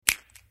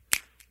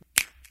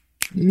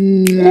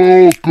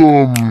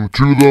Welcome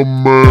to the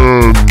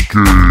Man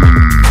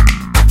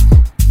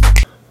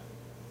Cave.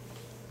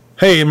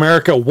 Hey,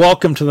 America,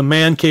 welcome to the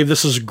Man Cave.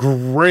 This is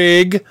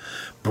Greg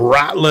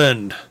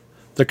Bratland,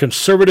 the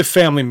conservative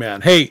family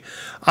man. Hey,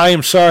 I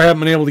am sorry I haven't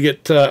been able to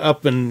get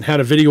up and had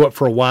a video up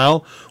for a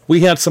while.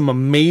 We had some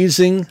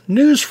amazing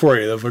news for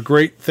you of a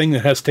great thing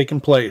that has taken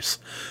place.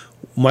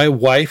 My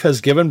wife has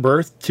given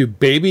birth to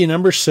baby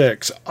number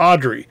 6,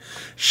 Audrey.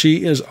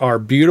 She is our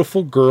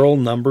beautiful girl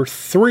number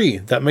 3.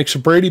 That makes a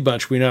Brady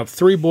Bunch. We now have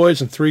 3 boys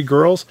and 3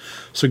 girls.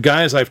 So,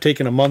 guys, I've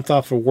taken a month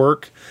off of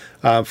work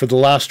for the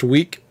last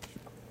week.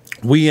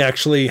 We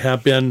actually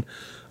have been,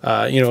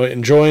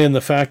 enjoying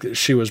the fact that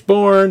she was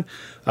born.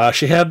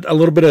 She had a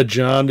little bit of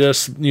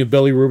jaundice.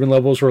 Bilirubin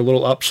levels were a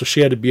little up, so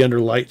she had to be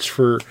under lights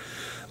for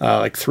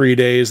like 3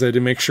 days. They had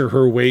to make sure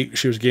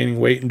she was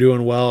gaining weight and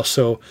doing well.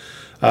 So,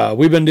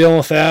 we've been dealing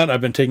with that. I've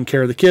been taking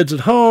care of the kids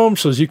at home.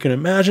 So as you can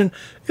imagine,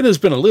 it has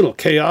been a little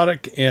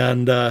chaotic,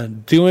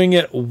 and doing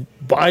it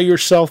by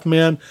yourself,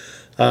 man.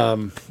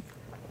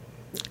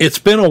 It's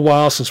been a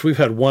while since we've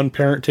had one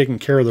parent taking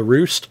care of the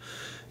roost.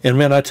 And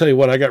man, I tell you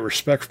what, I got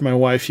respect for my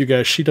wife. You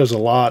guys, she does a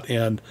lot.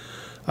 And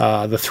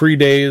the 3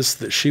 days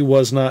that she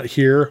was not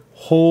here,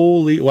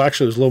 actually it was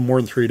a little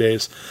more than 3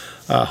 days.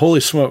 Holy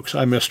smokes,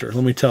 I missed her.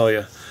 Let me tell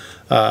you.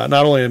 Not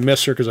only I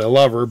miss her because I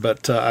love her,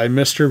 but I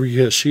missed her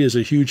because she is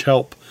a huge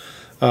help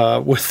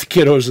with the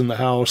kiddos in the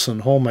house.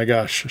 And oh my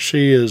gosh,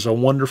 she is a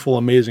wonderful,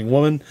 amazing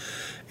woman.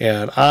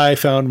 And I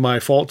found my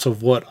faults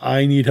of what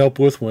I need help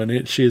with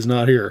when she is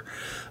not here.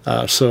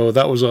 So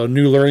that was a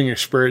new learning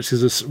experience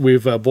because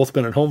we've both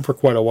been at home for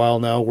quite a while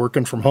now,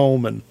 working from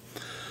home, and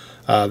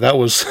that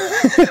was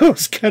it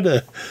was kind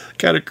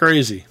of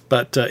crazy.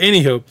 But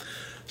anywho.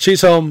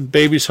 She's home,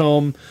 baby's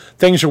home,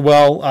 things are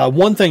well.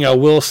 One thing I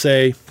will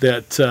say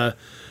that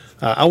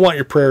I want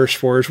your prayers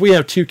for is we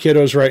have 2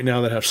 kiddos right now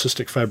that have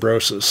cystic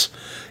fibrosis.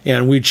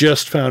 And we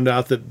just found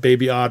out that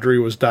baby Audrey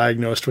was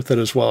diagnosed with it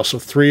as well. So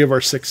 3 of our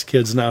 6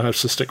 kids now have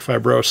cystic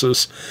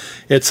fibrosis.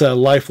 It's a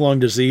lifelong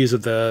disease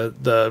of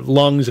the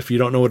lungs. If you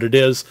don't know what it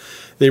is,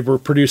 they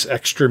produce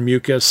extra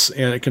mucus,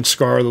 and it can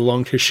scar the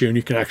lung tissue, and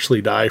you can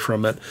actually die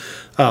from it.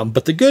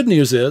 But the good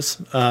news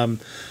is...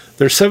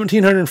 there's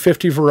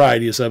 1,750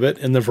 varieties of it,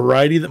 and the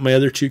variety that my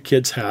other 2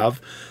 kids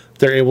have,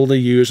 they're able to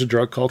use a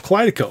drug called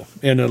Kalydeco,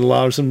 and it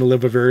allows them to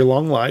live a very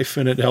long life,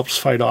 and it helps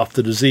fight off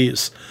the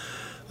disease.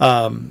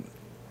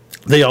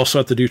 They also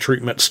have to do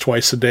treatments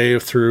twice a day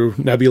through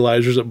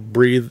nebulizers that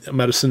breathe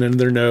medicine into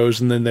their nose,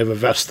 and then they have a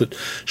vest that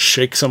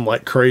shakes them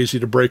like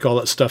crazy to break all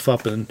that stuff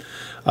up and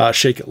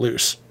shake it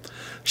loose.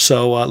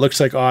 So it looks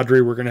like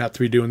Audrey we're going to have to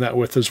be doing that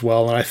with as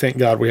well. And I thank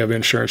God we have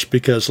insurance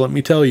because let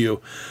me tell you,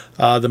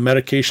 the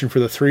medication for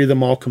the 3 of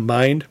them all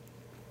combined,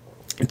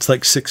 it's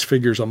like 6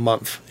 figures a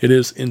month. It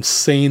is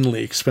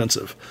insanely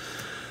expensive.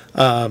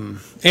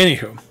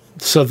 Anywho,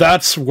 so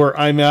that's where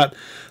I'm at.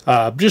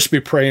 Just be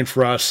praying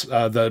for us.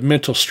 The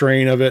mental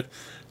strain of it,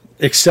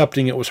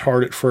 accepting it was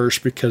hard at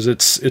first because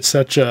it's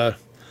such a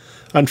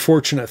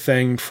unfortunate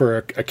thing for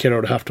a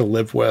kiddo to have to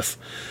live with.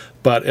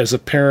 But as a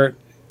parent,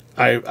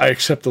 I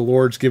accept the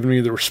Lord's given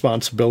me the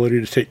responsibility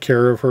to take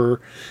care of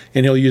her,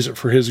 and He'll use it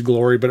for His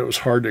glory, but it was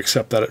hard to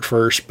accept that at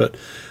first. But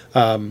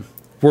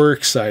we're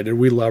excited.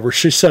 We love her.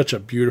 She's such a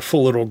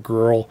beautiful little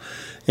girl,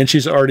 and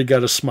she's already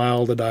got a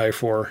smile to die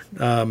for.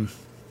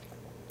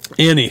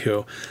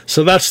 Anywho,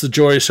 so that's the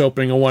joyous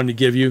opening I wanted to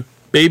give you.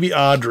 Baby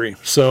Audrey.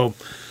 So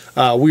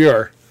we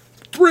are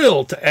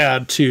thrilled to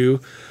add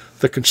to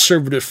the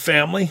conservative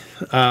family.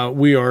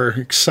 We are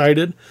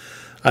excited.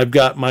 I've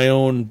got my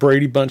own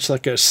Brady Bunch,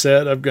 like I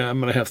said. I'm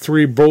going to have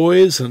 3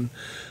 boys, and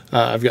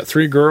I've got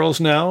 3 girls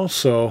now,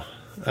 so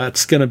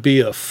that's going to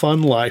be a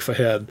fun life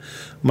ahead.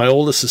 My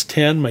oldest is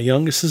 10, my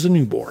youngest is a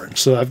newborn,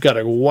 so I've got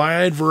a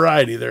wide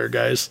variety there,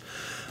 guys.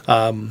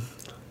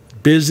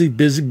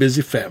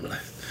 Busy family.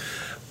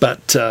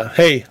 But,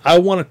 hey, I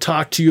want to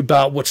talk to you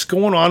about what's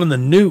going on in the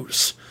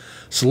news.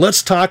 So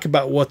let's talk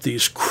about what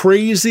these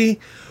crazy,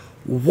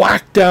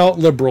 whacked-out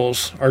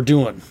liberals are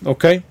doing,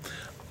 okay?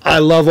 I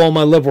love all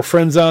my liberal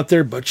friends out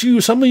there, but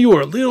some of you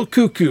are a little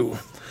cuckoo.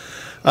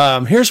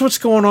 Here's what's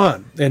going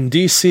on in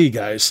D.C.,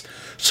 guys.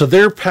 So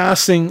they're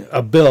passing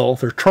a bill.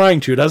 They're trying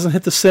to. It hasn't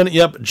hit the Senate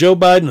yet, but Joe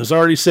Biden has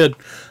already said,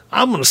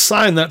 I'm going to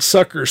sign that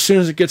sucker as soon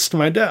as it gets to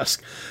my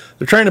desk.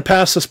 They're trying to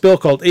pass this bill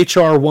called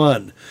H.R.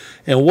 1.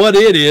 And what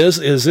it is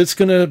it's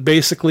going to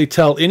basically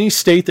tell any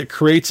state that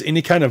creates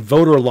any kind of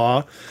voter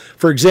law,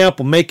 for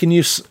example, making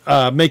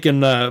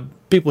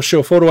people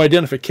show photo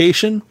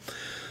identification,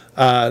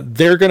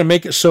 they're going to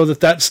make it so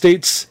that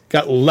state's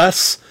got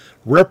less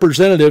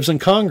representatives in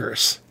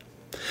Congress.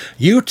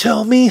 You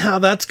tell me how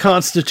that's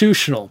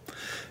constitutional.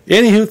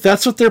 Anywho,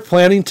 that's what they're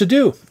planning to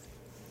do.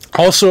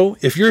 Also,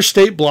 if your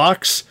state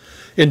blocks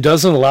and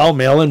doesn't allow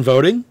mail-in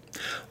voting,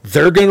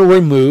 they're going to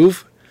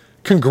remove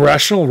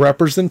congressional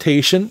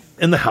representation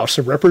in the House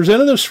of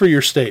Representatives for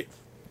your state.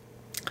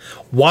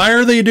 Why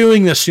are they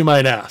doing this, you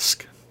might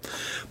ask?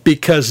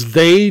 Because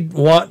they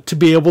want to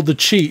be able to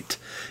cheat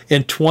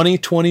in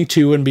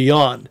 2022 and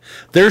beyond.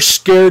 They're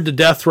scared to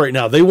death right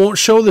now. They won't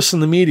show this in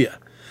the media.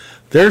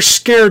 They're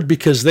scared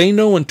because they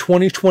know in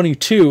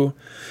 2022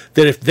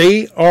 that if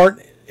they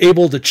aren't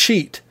able to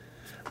cheat,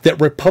 that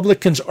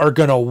Republicans are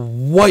going to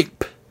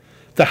wipe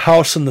the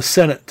House and the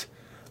Senate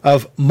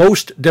of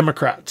most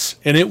Democrats,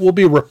 and it will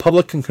be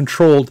Republican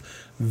controlled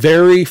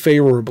very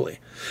favorably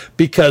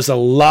because a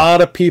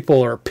lot of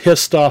people are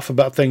pissed off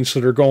about things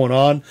that are going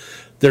on.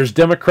 There's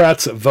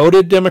Democrats that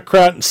voted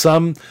Democrat and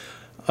some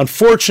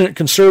unfortunate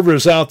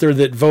conservatives out there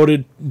that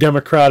voted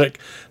Democratic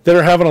that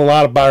are having a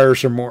lot of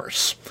buyer's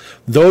remorse.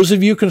 Those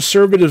of you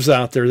conservatives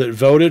out there that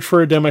voted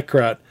for a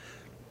Democrat,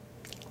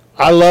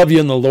 I love you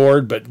in the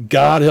Lord, but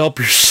God help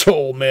your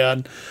soul,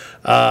 man.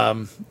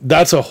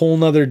 That's a whole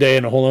nother day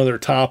and a whole nother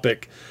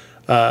topic.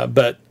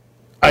 But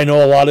I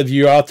know a lot of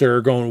you out there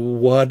are going,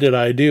 what did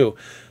I do?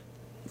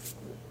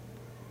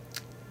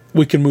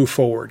 We can move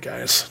forward,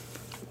 guys.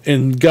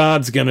 And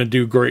God's going to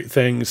do great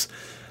things.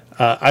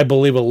 I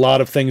believe a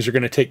lot of things are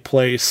going to take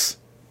place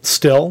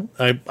still.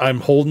 I'm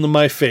holding to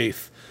my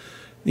faith.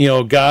 You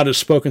know, God has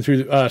spoken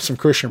through some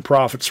Christian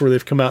prophets where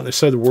they've come out and they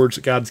said the words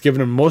that God's given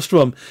them. Most of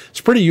them, it's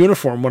pretty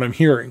uniform what I'm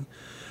hearing,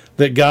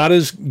 that God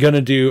is going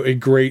to do a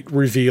great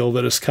reveal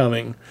that is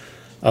coming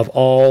of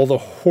all the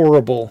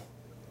horrible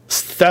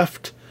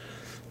theft,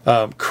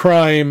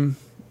 crime,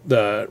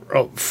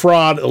 the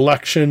fraud,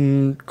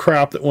 election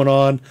crap that went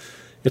on.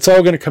 It's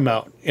all going to come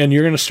out, and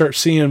you're going to start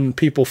seeing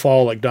people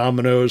fall like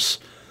dominoes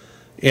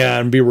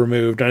and be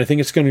removed. And I think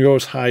it's going to go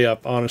as high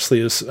up, honestly,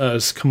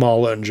 as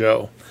Kamala and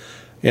Joe,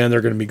 and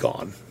they're going to be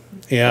gone.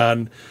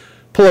 And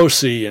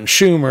Pelosi and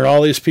Schumer,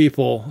 all these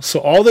people. So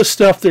all this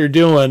stuff they're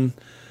doing,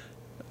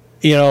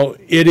 you know,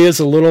 it is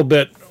a little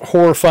bit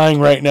horrifying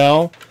right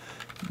now,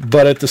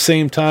 but at the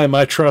same time,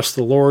 I trust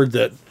the Lord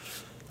that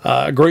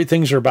great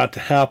things are about to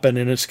happen,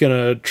 and it's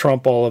going to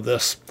trump all of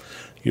this.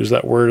 Use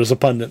that word as a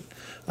pundit.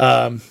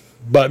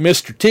 But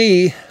Mr.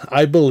 T,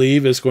 I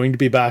believe, is going to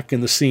be back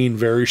in the scene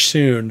very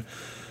soon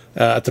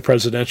at the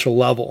presidential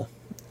level.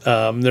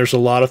 There's a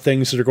lot of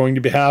things that are going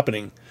to be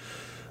happening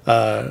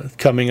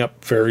coming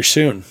up very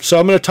soon. So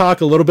I'm going to talk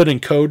a little bit in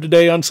code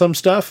today on some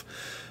stuff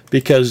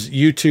because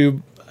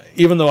YouTube,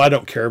 even though I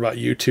don't care about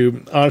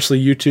YouTube,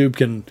 honestly, YouTube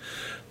can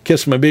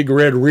kiss my big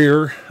red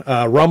rear.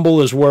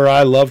 Rumble is where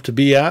I love to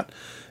be at.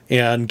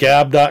 And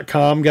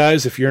Gab.com,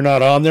 guys, if you're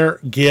not on there,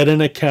 get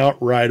an account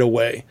right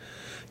away.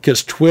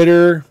 Because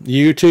Twitter,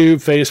 YouTube,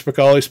 Facebook,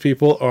 all these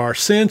people are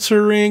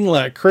censoring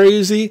like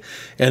crazy,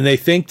 and they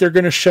think they're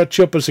going to shut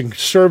you up as a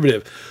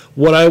conservative.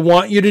 What I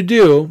want you to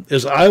do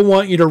is I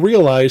want you to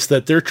realize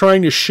that they're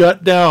trying to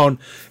shut down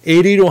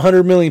 80 to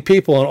 100 million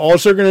people, and all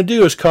they're going to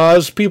do is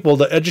cause people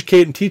to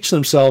educate and teach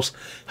themselves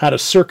how to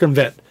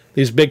circumvent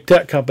these big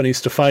tech companies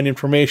to find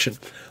information.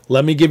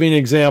 Let me give you an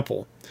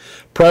example.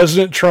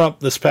 President Trump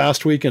this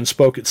past weekend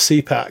spoke at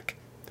CPAC.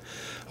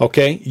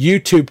 Okay,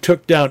 YouTube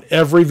took down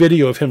every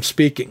video of him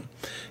speaking,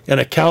 and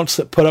accounts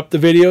that put up the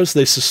videos,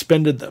 they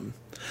suspended them.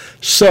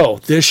 So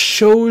this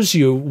shows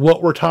you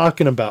what we're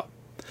talking about.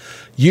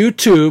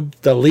 YouTube,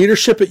 the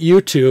leadership at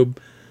YouTube,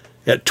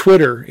 at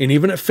Twitter, and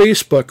even at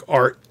Facebook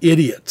are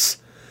idiots,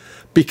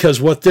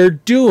 because what they're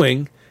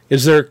doing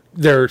is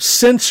they're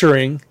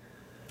censoring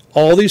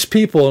all these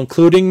people,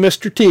 including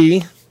Mr.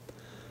 T.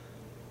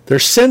 They're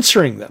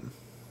censoring them.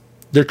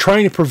 They're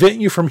trying to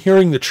prevent you from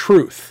hearing the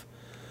truth.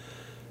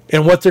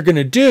 And what they're going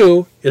to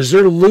do is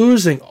they're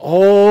losing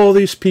all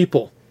these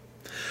people.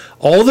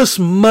 All this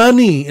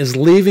money is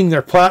leaving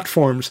their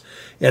platforms,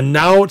 and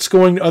now it's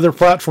going to other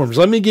platforms.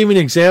 Let me give you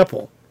an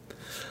example.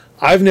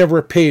 I've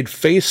never paid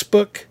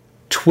Facebook,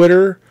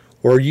 Twitter,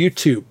 or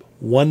YouTube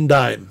one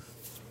dime.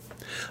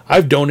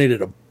 I've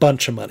donated a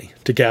bunch of money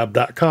to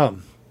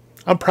Gab.com.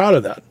 I'm proud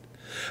of that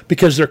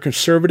because they're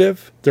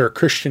conservative, they're a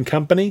Christian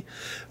company,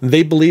 and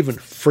they believe in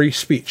free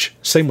speech.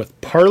 Same with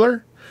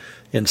Parler,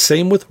 and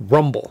same with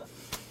Rumble.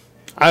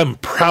 I'm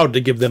proud to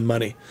give them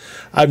money.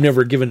 I've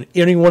never given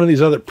any one of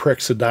these other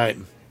pricks a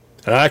dime.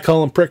 And I call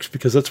them pricks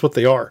because that's what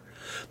they are.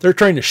 They're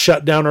trying to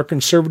shut down our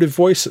conservative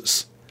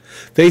voices.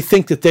 They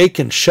think that they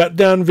can shut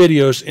down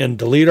videos and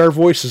delete our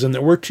voices and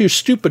that we're too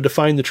stupid to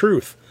find the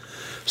truth.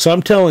 So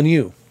I'm telling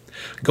you,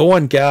 go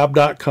on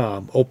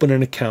Gab.com, open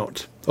an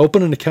account.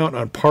 Open an account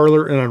on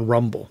Parler and on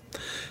Rumble.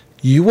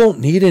 You won't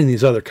need any of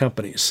these other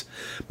companies.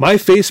 My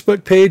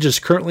Facebook page is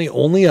currently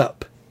only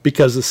up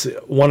because it's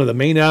one of the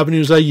main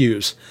avenues I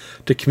use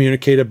to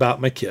communicate about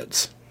my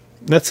kids.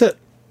 That's it.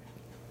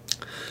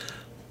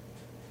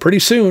 Pretty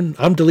soon,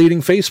 I'm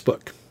deleting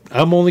Facebook.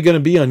 I'm only going to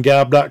be on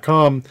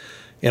Gab.com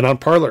and on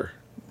Parler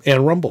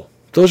and Rumble.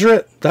 Those are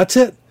it. That's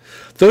it.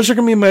 Those are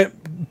going to be my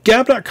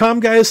Gab.com,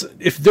 guys.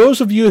 If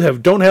those of you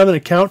don't have an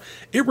account,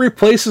 it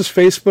replaces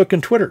Facebook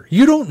and Twitter.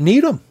 You don't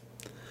need them.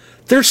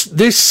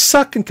 They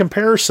suck in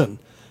comparison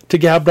to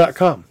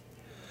Gab.com.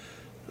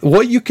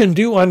 What you can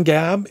do on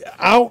Gab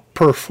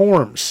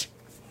outperforms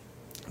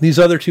these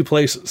other two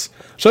places.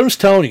 So I'm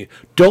just telling you,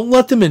 don't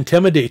let them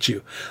intimidate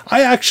you.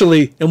 I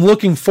actually am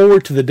looking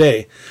forward to the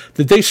day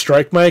that they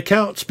strike my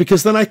accounts,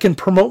 because then I can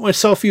promote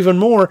myself even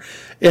more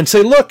and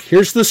say, look,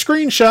 here's the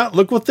screenshot.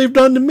 Look what they've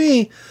done to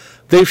me.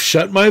 They've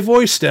shut my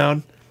voice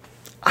down.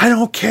 I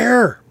don't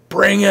care.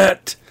 Bring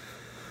it.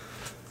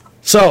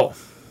 So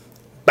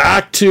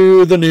back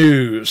to the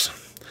news.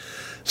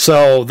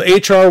 So the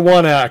H.R.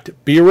 1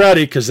 Act, be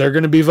ready, because they're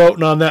going to be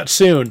voting on that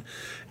soon.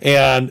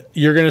 And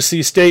you're going to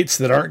see states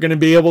that aren't going to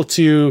be able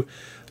to do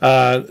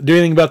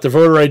anything about the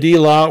voter ID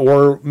law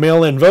or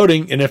mail-in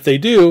voting. And if they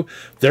do,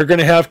 they're going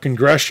to have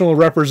congressional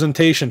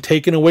representation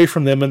taken away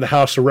from them in the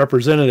House of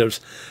Representatives.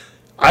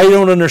 I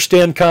don't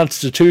understand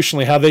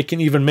constitutionally how they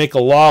can even make a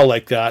law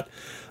like that.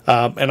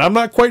 And I'm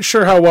not quite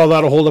sure how well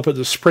that'll hold up at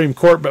the Supreme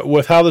Court. But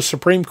with how the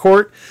Supreme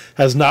Court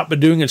has not been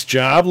doing its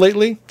job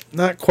lately,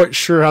 not quite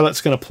sure how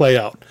that's going to play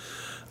out.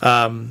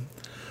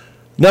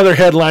 Another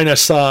headline I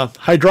saw,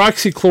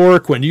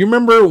 hydroxychloroquine. Do you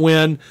remember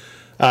when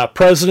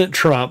President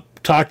Trump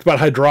talked about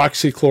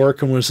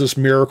hydroxychloroquine was this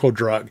miracle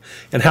drug,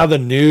 and how the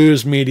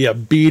news media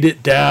beat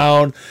it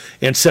down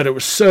and said it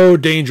was so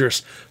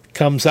dangerous?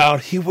 Comes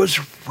out, he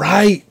was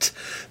right.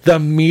 The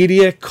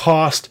media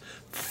cost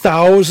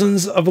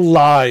thousands of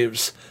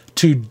lives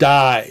to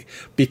die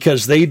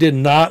because they did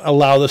not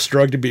allow this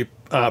drug to be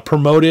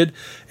promoted,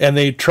 and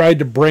they tried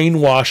to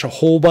brainwash a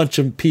whole bunch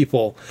of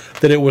people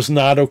that it was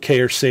not okay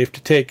or safe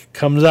to take.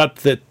 Comes out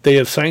that they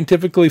have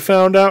scientifically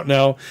found out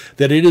now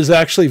that it is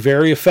actually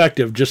very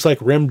effective, just like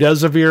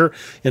remdesivir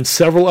and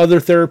several other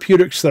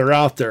therapeutics that are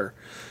out there.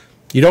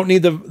 You don't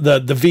need the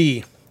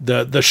V,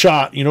 the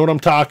shot. You know what I'm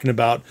talking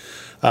about.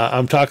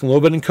 I'm talking a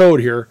little bit in code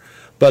here,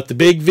 but the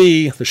big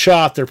V, the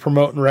shot they're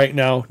promoting right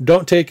now,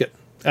 don't take it.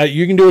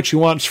 You can do what you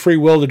want. It's free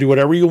will to do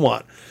whatever you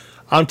want.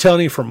 I'm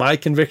telling you, for my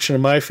conviction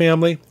and my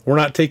family, we're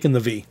not taking the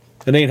V.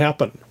 It ain't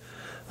happening.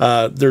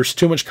 There's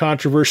too much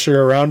controversy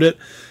around it.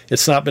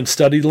 It's not been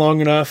studied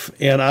long enough,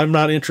 and I'm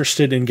not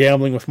interested in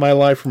gambling with my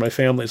life or my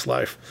family's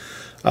life.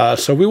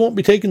 So we won't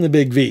be taking the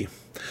big V,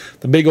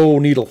 the big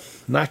old needle.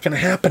 Not going to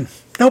happen.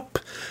 Nope.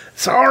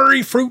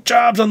 Sorry, fruit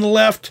jobs on the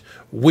left.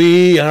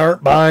 We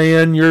aren't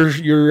buying your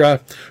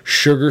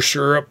sugar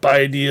syrup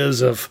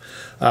ideas of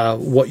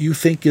what you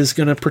think is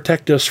going to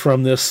protect us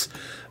from this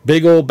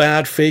big old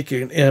bad fake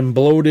and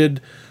bloated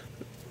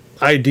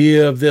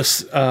idea of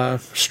this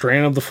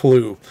strand of the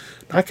flu.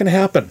 Not going to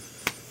happen.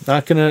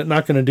 Not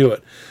gonna do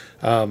it.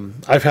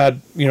 I've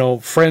had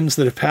friends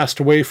that have passed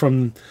away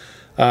from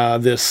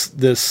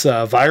this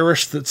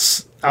virus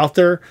that's out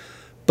there,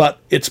 but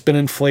it's been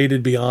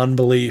inflated beyond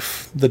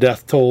belief. The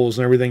death tolls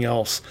and everything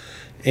else,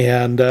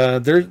 and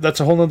that's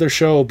a whole nother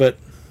show. But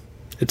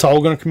it's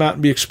all going to come out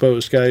and be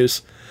exposed,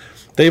 guys.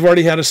 They've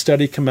already had a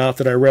study come out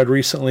that I read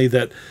recently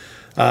that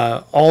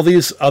all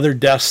these other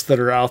deaths that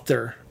are out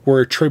there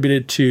were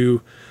attributed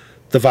to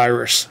the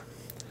virus.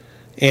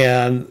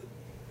 And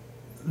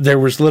there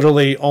was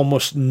literally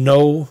almost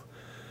no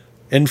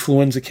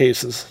influenza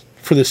cases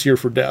for this year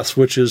for deaths,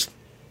 which is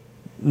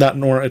not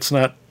normal. It's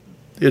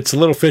a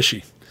little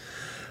fishy.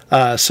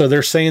 So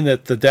they're saying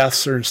that the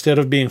deaths are, instead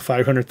of being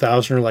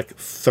 500,000, are like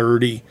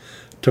 30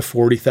 to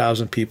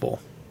 40,000 people.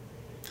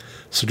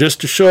 So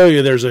just to show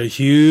you, there's a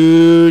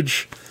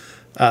huge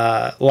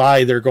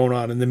lie there going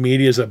on, and the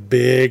media is a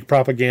big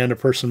propaganda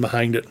person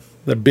behind it,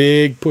 the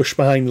big push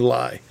behind the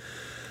lie.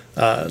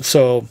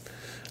 So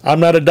I'm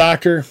not a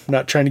doctor, I'm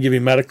not trying to give you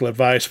medical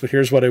advice, but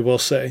here's what I will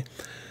say.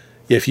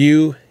 If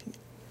you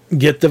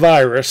get the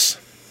virus,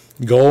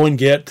 go and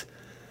get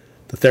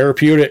the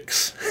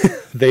therapeutics.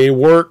 They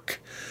work.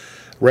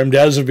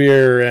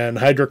 Remdesivir and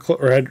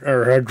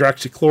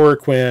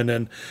hydroxychloroquine,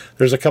 and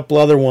there's a couple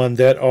other ones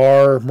that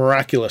are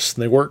miraculous,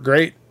 and they work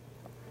great.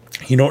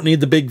 You don't need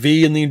the big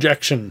V in the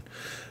injection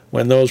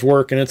when those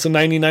work, and it's a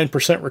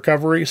 99%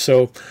 recovery,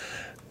 so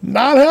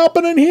not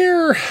happening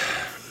here.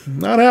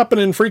 Not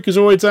happening.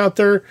 Freakazoids out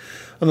there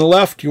on the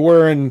left, you're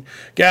wearing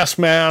gas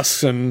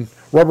masks and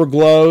rubber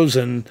gloves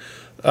and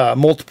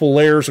multiple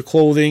layers of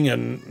clothing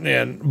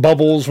and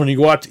bubbles when you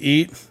go out to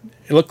eat.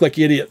 You look like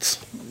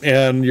idiots,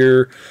 and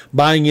you're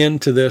buying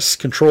into this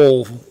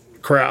control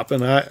crap,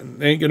 and it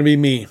ain't going to be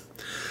me.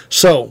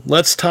 So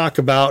let's talk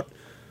about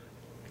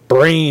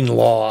brain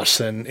loss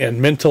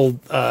and mental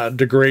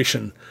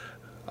degradation.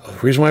 The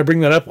reason why I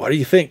bring that up, what do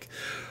you think?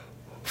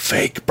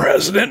 Fake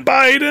President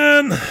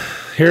Biden.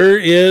 Here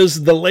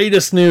is the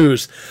latest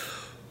news.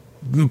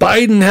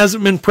 Biden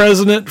hasn't been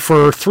president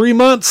for 3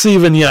 months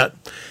even yet,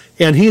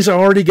 and he's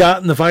already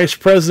gotten the vice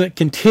president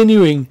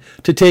continuing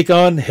to take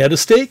on head of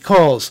state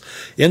calls.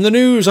 In the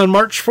news on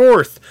March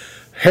 4th,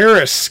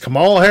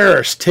 Kamala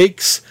Harris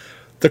takes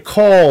the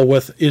call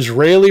with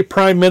Israeli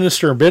Prime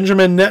Minister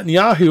Benjamin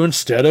Netanyahu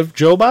instead of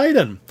Joe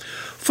Biden.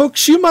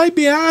 Folks, you might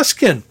be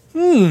asking,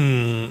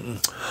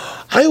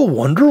 I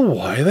wonder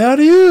why that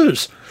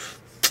is.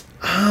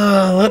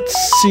 Let's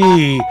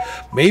see.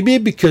 Maybe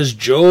because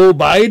Joe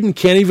Biden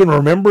can't even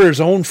remember his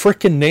own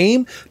frickin'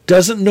 name,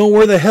 doesn't know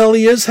where the hell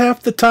he is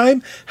half the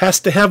time, has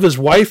to have his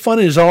wife on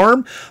his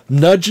arm,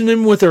 nudging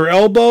him with her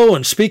elbow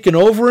and speaking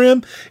over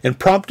him and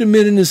prompting him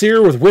in his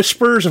ear with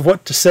whispers of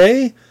what to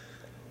say.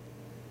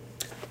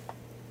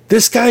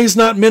 This guy is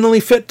not mentally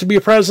fit to be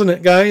a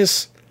president,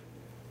 guys.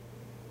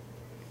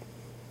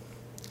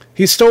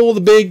 He stole the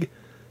big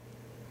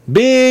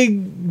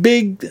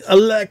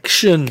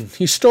election.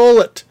 He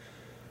stole it.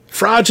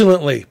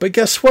 Fraudulently. But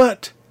guess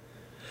what?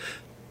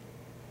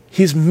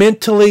 He's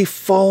mentally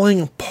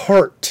falling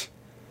apart.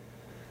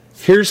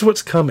 Here's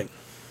what's coming.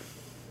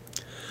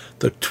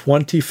 The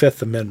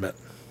 25th Amendment.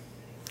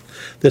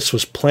 This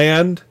was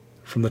planned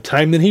from the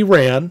time that he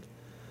ran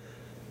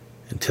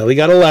until he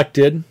got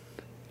elected.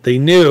 They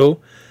knew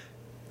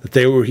that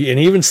they were, and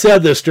he even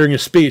said this during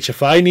his speech,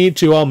 if I need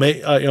to, I'll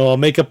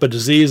make up a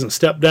disease and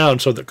step down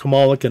so that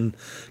Kamala can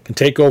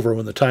take over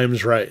when the time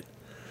is right.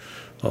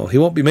 Well, he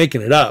won't be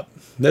making it up.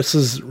 This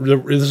is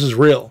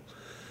real.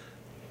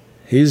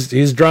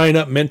 He's drying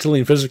up mentally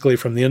and physically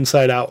from the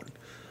inside out.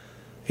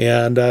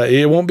 And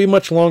it won't be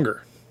much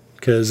longer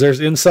because there's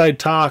inside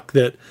talk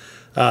that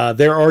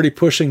they're already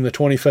pushing the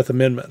 25th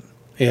Amendment.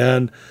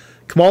 And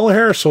Kamala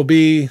Harris will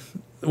be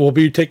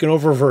taking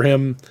over for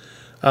him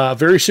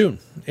very soon.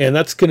 And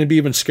that's going to be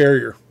even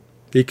scarier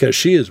because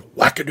she is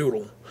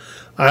wackadoodle.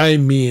 I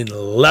mean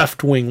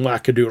left-wing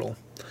wackadoodle.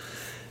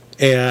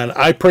 And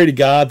I pray to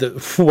God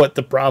that what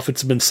the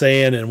prophets have been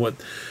saying and what,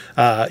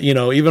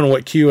 even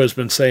what Q has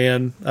been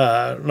saying,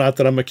 not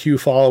that I'm a Q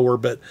follower,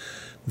 but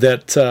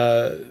that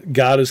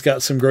God has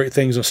got some great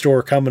things in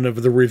store coming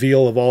of the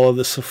reveal of all of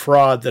this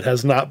fraud that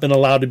has not been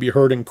allowed to be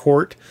heard in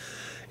court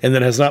and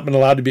that has not been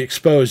allowed to be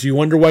exposed. You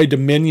wonder why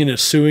Dominion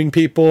is suing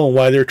people and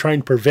why they're trying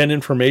to prevent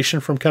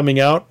information from coming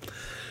out?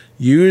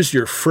 Use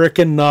your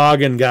frickin'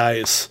 noggin,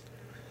 guys.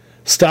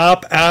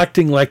 Stop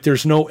acting like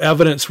there's no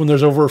evidence when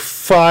there's over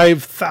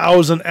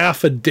 5,000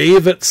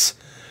 affidavits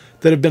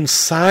that have been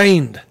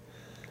signed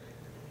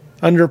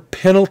under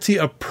penalty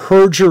of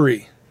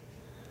perjury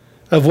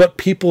of what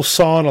people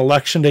saw on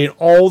Election Day and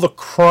all the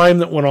crime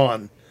that went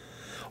on.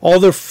 All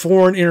the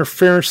foreign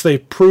interference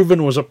they've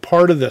proven was a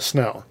part of this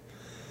now.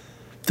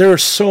 There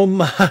is so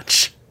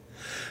much.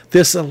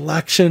 This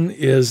election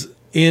is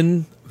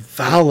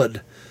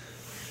invalid.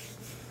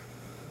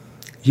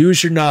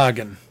 Use your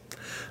noggin.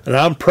 And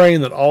I'm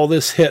praying that all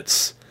this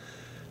hits,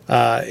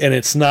 and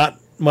it's not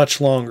much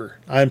longer.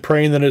 I'm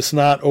praying that it's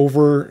not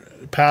over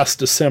past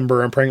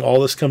December. I'm praying all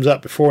this comes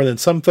out before. And then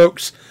some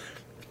folks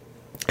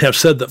have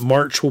said that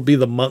March will be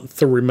the month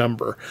to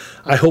remember.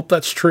 I hope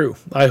that's true.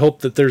 I hope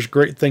that there's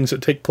great things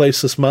that take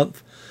place this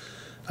month.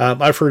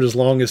 I've heard as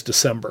long as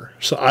December.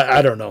 So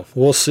I don't know.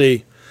 We'll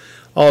see.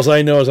 All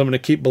I know is I'm going to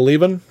keep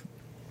believing,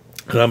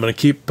 and I'm going to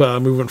keep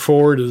moving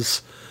forward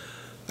as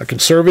a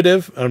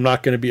conservative. I'm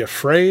not going to be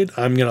afraid.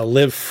 I'm going to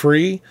live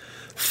free,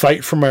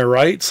 fight for my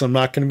rights. I'm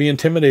not going to be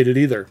intimidated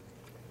either.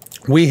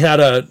 We had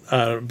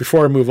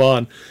before I move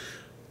on,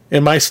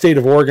 in my state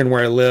of Oregon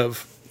where I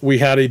live, we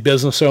had a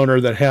business owner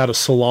that had a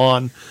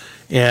salon,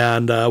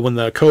 and when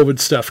the COVID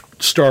stuff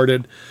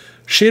started,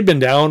 she had been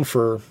down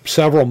for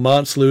several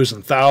months,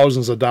 losing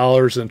thousands of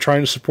dollars and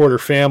trying to support her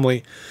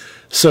family.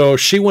 So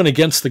she went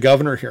against the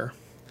governor here,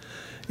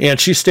 and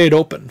she stayed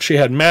open. She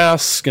had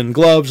masks and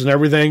gloves and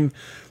everything,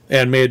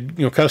 and made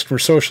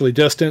customers socially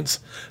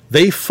distance.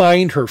 They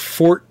fined her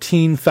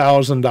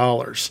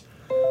 $14,000,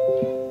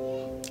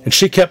 and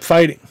she kept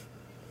fighting.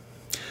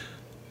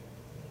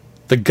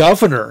 The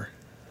governor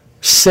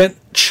sent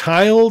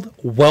child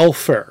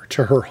welfare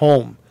to her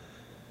home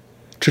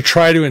to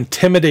try to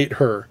intimidate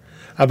her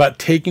about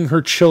taking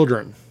her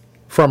children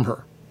from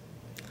her.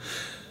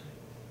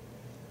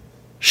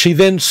 She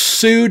then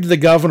sued the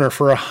governor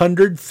for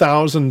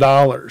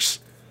 $100,000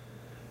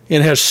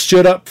 and has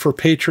stood up for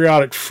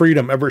patriotic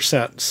freedom ever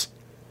since.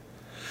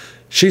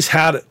 She's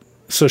had it.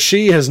 So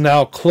she has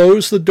now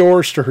closed the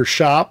doors to her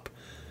shop.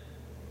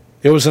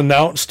 It was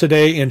announced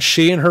today, and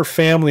she and her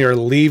family are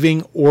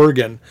leaving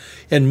Oregon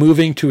and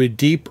moving to a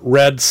deep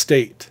red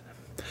state.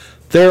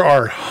 There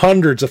are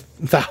hundreds of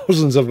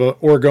thousands of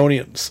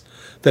Oregonians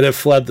that have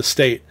fled the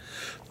state.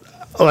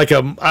 I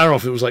don't know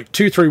if it was like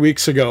 2-3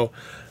 weeks ago,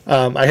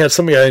 I had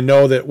somebody I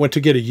know that went to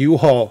get a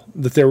U-Haul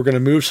that they were going to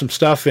move some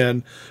stuff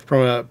in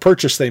from a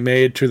purchase they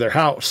made to their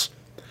house.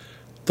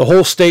 The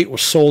whole state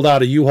was sold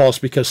out of U-Hauls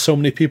because so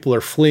many people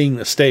are fleeing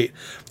the state.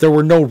 There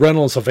were no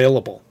rentals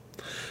available.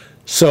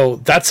 So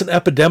that's an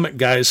epidemic,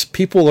 guys.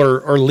 People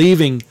are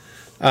leaving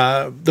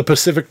the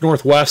Pacific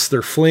Northwest.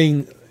 They're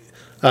fleeing,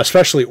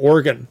 especially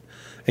Oregon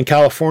and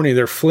California.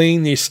 They're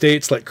fleeing these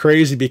states like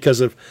crazy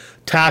because of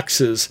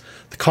taxes.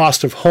 The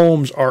cost of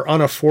homes are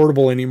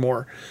unaffordable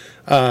anymore.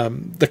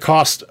 The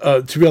cost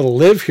to be able to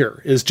live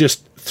here is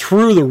just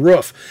through the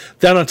roof.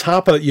 Then on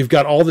top of it, you've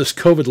got all this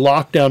COVID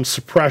lockdown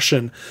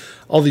suppression,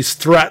 all these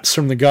threats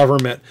from the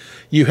government.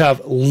 You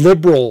have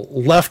liberal,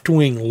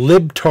 left-wing,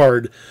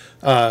 libtard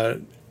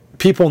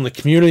people in the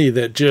community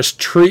that just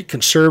treat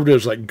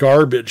conservatives like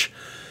garbage.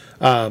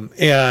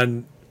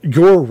 And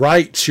your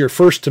rights, your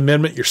First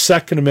Amendment, your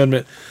Second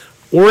Amendment.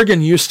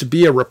 Oregon used to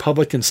be a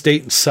Republican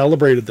state and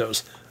celebrated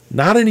those.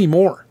 Not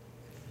anymore.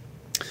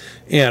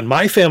 And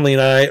my family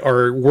and I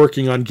are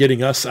working on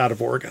getting us out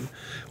of Oregon.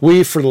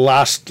 We, for the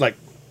last,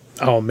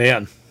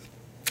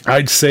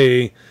 I'd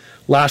say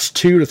last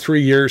 2 to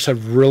 3 years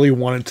have really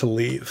wanted to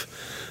leave.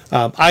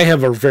 I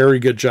have a very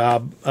good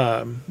job,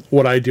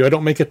 what I do. I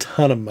don't make a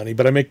ton of money,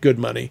 but I make good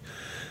money.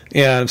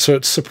 And so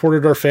it's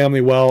supported our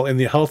family well. And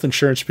the health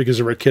insurance, because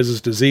of our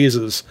kids'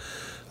 diseases,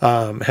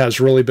 has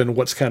really been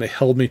what's kind of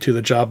held me to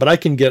the job. But I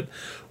can get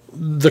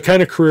the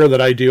kind of career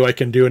that I do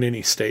in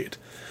any state.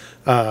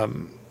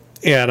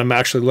 And I'm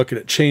actually looking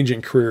at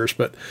changing careers.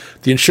 But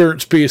the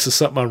insurance piece is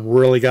something I'm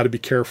really got to be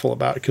careful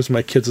about because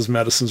my kids'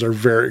 medicines are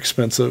very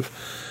expensive.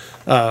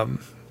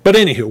 But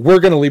anywho, we're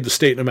going to leave the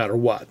state no matter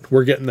what.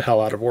 We're getting the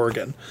hell out of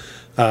Oregon.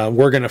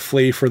 We're going to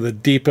flee for the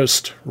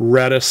deepest,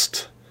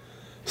 reddest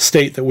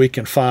state that we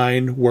can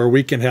find, where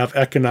we can have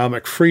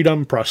economic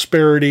freedom,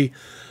 prosperity,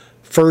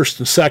 First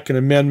and Second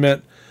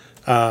Amendment,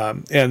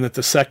 and that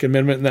the Second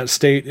Amendment in that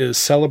state is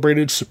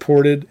celebrated,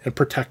 supported, and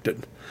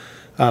protected.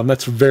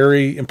 That's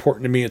very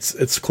important to me.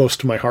 It's close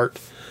to my heart.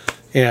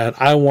 And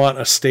I want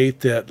a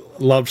state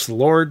that loves the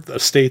Lord, a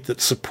state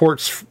that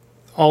supports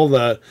all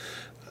the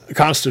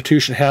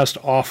Constitution has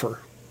to offer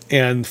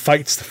and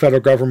fights the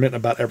federal government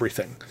about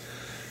everything.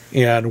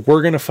 And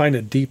we're going to find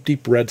a deep,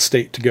 deep red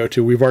state to go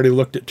to. We've already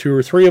looked at 2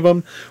 or 3 of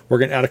them. We're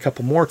going to add a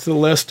couple more to the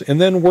list,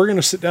 and then we're going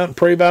to sit down and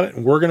pray about it,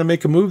 and we're going to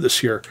make a move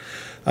this year.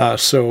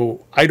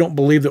 So I don't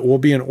believe that we'll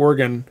be in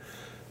Oregon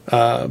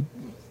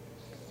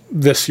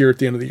this year at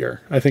the end of the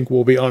year. I think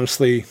we'll be,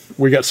 honestly,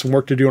 we got some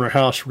work to do in our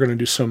house. We're going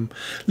to do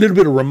little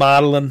bit of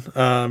remodeling,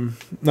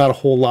 not a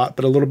whole lot,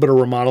 but a little bit of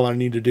remodeling I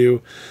need to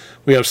do.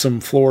 We have some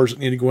floors that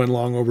need to go in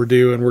long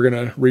overdue, and we're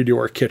going to redo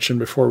our kitchen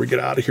before we get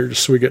out of here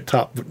just so we get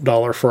top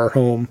dollar for our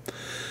home.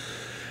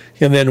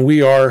 And then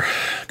we are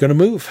going to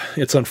move.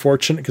 It's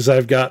unfortunate because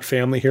I've got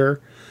family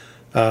here.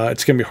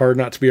 It's going to be hard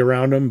not to be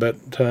around them, but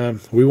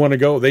we want to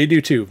go. They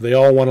do too. They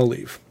all want to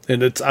leave.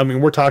 And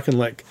we're talking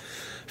like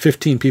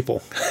 15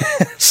 people.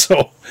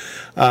 So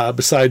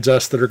besides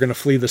us that are going to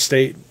flee the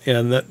state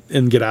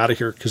and get out of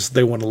here because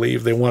they want to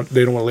leave. They don't want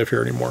to live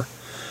here anymore.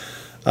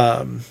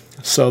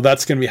 So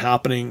that's going to be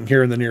happening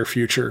here in the near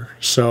future.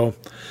 So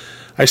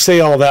I say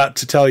all that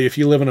to tell you, if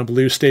you live in a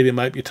blue state, it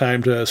might be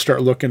time to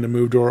start looking to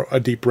move to a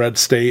deep red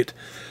state,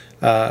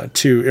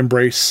 to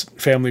embrace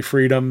family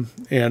freedom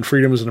and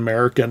freedom as an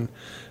American,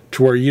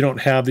 to where you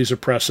don't have these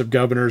oppressive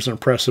governors and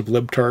oppressive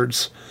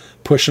libtards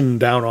pushing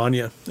down on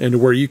you, and to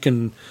where you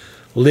can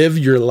live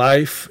your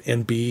life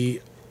and be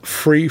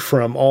free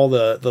from all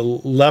the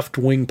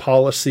left-wing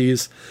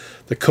policies,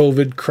 the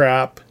COVID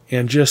crap,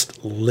 and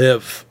just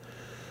live.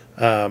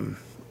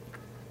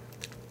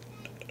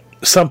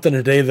 Something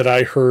today that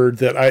I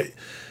heard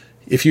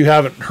if you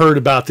haven't heard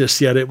about this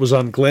yet, it was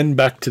on Glenn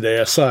Beck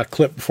today. I saw a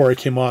clip before I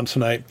came on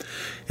tonight.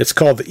 It's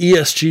called the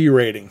ESG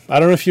rating. I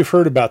don't know if you've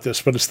heard about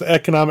this, but it's the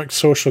Economic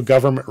Social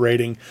Government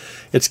rating.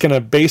 It's going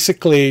to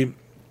basically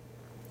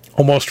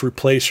almost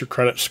replace your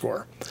credit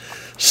score.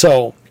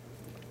 So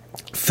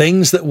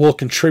things that will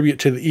contribute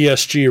to the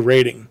ESG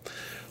rating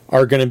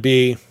are going to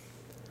be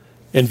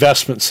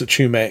investments that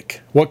you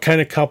make. What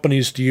kind of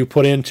companies do you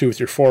put into with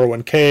your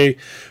 401k,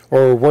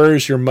 or where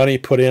is your money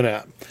put in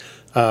at?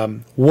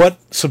 What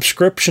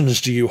subscriptions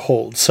do you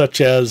hold,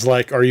 such as,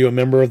 like, are you a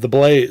member of the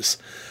Blaze?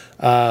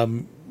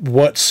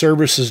 What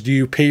services do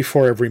you pay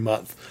for every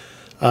month?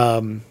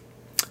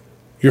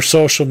 Your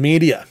social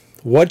media.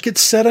 What gets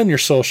said on your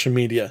social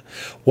media?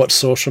 What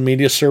social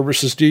media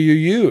services do you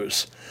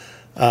use?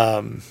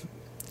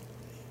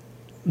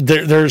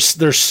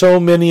 There's so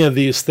many of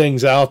these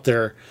things out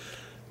there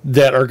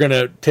that are going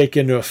to take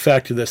into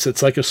effect this.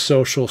 It's like a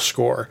social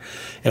score.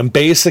 And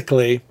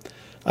basically,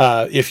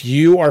 if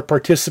you are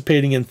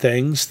participating in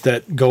things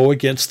that go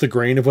against the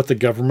grain of what the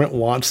government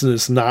wants and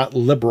is not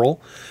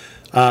liberal,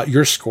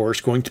 your score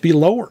is going to be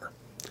lower.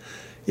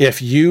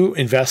 If you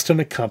invest in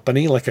a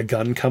company like a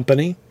gun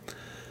company,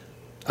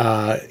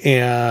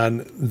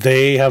 and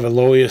they have a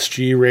low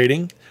ESG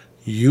rating,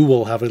 you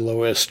will have a low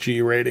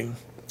ESG rating.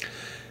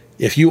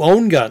 If you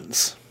own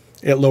guns,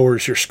 it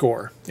lowers your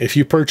score. If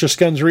you purchased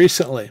guns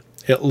recently,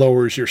 it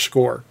lowers your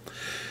score.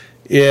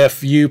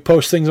 If you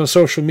post things on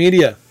social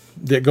media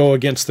that go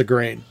against the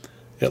grain,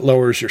 it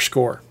lowers your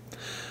score.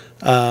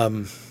 I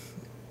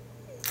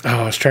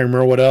was trying to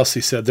remember what else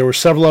he said. There were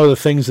several other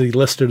things that he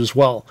listed as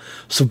well.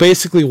 So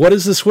basically, what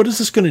is this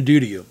going to do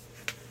to you?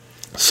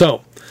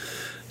 So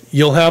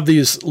you'll have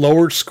these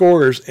lowered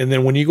scores, and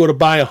then when you go to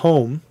buy a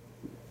home,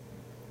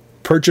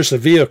 purchase a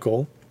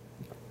vehicle,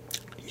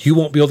 you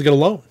won't be able to get a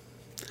loan.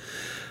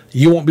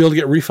 You won't be able to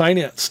get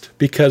refinanced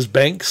because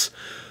banks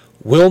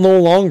will no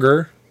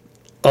longer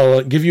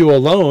give you a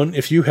loan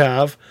if you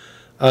have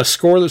a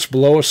score that's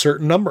below a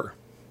certain number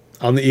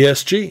on the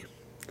ESG.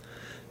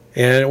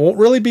 And it won't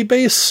really be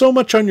based so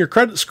much on your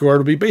credit score.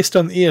 It'll be based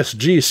on the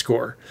ESG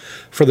score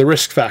for the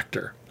risk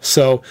factor.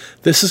 So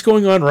this is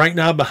going on right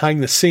now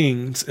behind the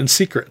scenes in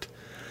secret.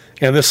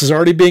 And this is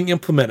already being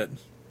implemented.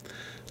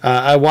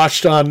 I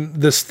watched on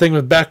this thing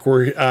with Beck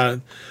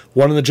where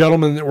one of the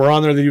gentlemen that were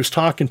on there that he was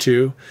talking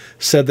to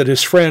said that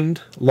his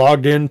friend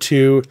logged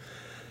into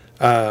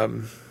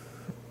one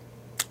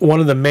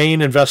of the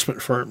main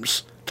investment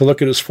firms to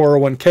look at his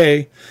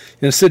 401k,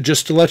 and it said,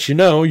 just to let you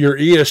know, your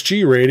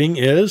ESG rating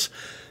is,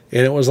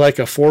 and it was like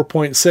a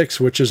 4.6,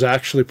 which is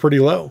actually pretty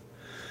low.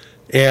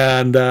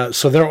 And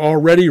so they're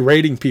already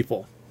rating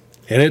people,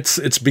 and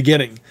it's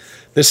beginning.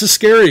 This is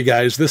scary,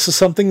 guys. This is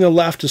something the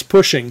left is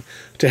pushing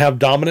to have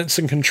dominance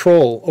and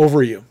control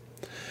over you.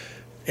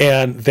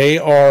 And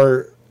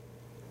they're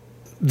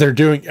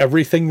doing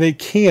everything they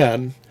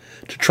can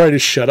to try to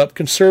shut up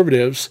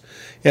conservatives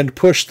and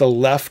push the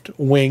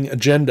left-wing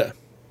agenda.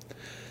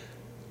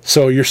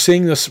 So you're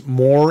seeing this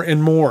more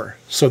and more.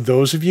 So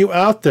those of you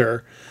out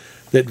there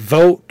that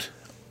vote,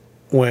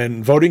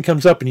 when voting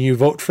comes up and you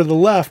vote for the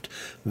left,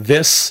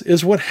 this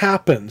is what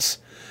happens.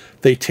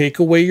 They take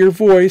away your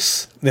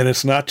voice, and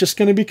it's not just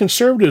going to be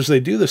conservatives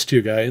they do this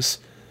to, guys.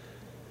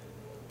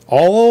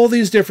 All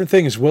these different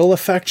things will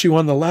affect you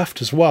on the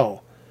left as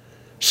well.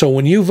 So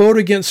when you vote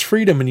against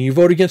freedom and you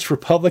vote against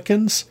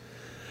Republicans,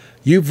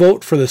 you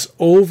vote for this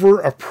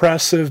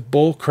over-oppressive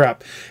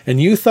bullcrap.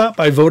 And you thought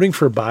by voting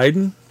for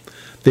Biden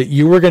that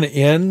you were going to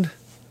end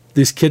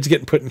these kids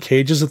getting put in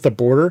cages at the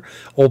border.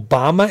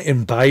 Obama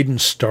and Biden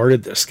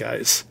started this,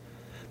 guys.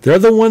 They're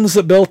the ones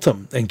that built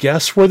them. And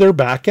guess where they're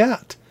back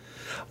at?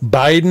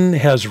 Biden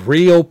has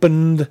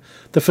reopened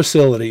the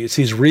facilities.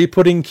 He's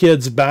re-putting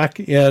kids back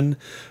in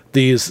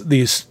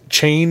these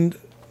chained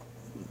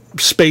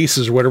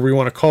spaces, whatever you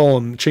want to call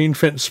them, chain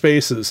fence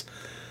spaces.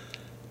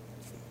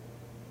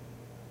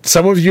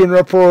 Some of you are in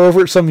uproar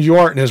over it, some of you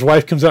aren't. And his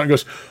wife comes out and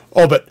goes,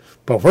 oh, but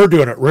we're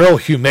doing it real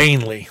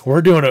humanely.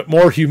 We're doing it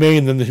more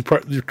humane than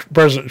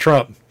President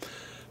Trump.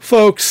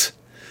 Folks,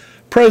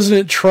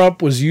 President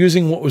Trump was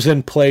using what was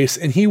in place,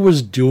 and he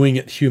was doing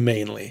it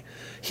humanely.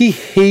 He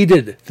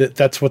hated that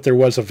that's what there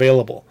was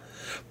available.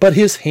 But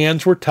his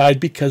hands were tied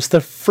because the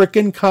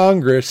frickin'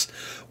 Congress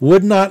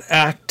would not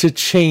act to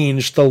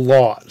change the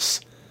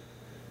laws.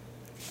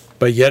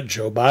 But yet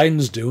Joe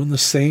Biden's doing the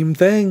same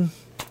thing.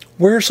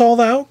 Where's all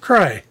the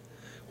outcry?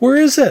 Where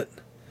is it?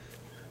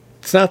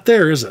 It's not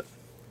there, is it?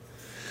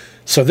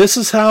 So this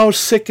is how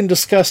sick and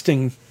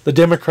disgusting the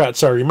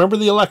Democrats are. Remember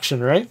the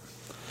election, right?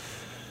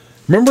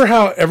 Remember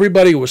how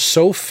everybody was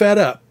so fed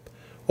up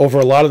over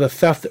a lot of the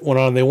theft that went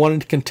on. They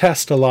wanted to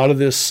contest a lot of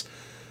this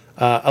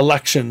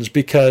elections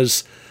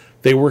because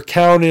they were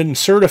counted and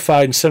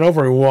certified and sent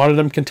over, and we wanted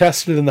them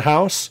contested in the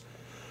House.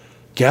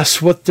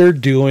 Guess what they're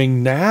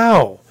doing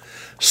now?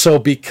 So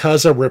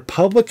because a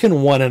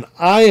Republican won in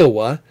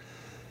Iowa,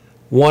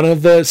 one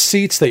of the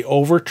seats they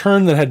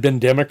overturned that had been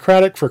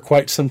Democratic for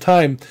quite some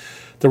time,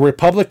 the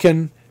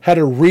Republican had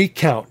a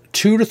recount,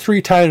 2 to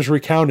 3 times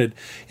recounted,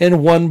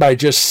 and won by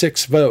just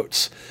 6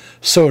 votes.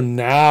 So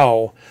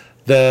now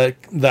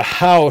the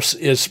House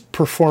is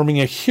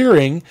performing a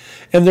hearing,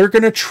 and they're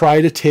going to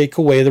try to take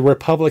away the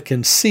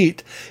Republican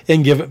seat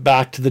and give it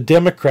back to the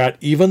Democrat,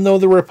 even though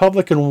the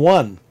Republican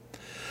won.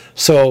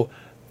 So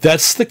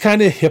that's the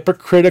kind of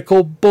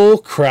hypocritical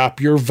bullcrap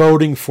you're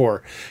voting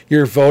for.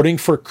 You're voting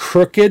for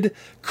crooked,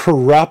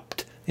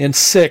 corrupt, and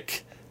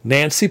sick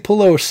Nancy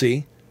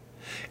Pelosi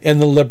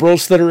and the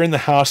liberals that are in the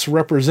House of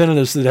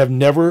Representatives that have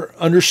never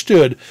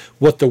understood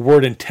what the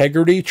word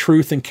integrity,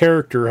 truth, and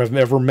character have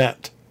ever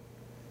meant.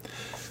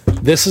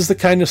 This is the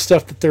kind of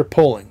stuff that they're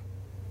pulling.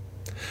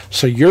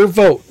 So your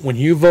vote, when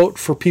you vote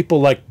for people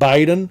like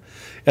Biden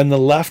and the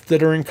left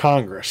that are in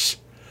Congress,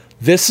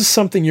 this is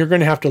something you're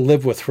going to have to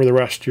live with for the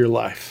rest of your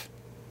life.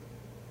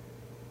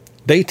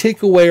 They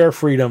take away our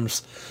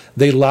freedoms.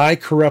 They lie,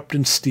 corrupt,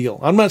 and steal.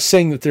 I'm not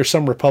saying that there's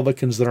some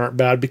Republicans that aren't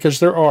bad, because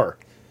there are.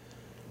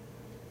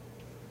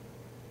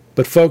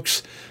 But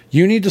folks,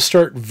 you need to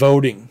start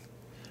voting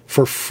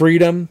for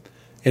freedom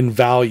and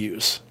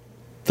values.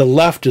 The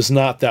left is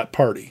not that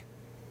party.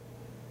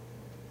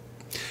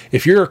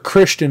 If you're a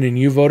Christian and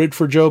you voted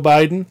for Joe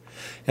Biden,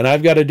 and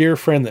I've got a dear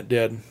friend that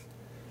did,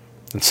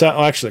 and so,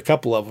 actually a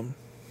couple of them,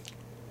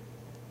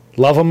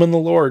 love them in the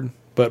Lord,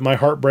 but my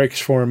heart breaks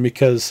for them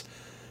because,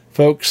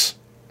 folks,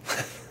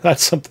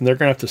 that's something they're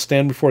going to have to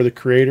stand before the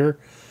Creator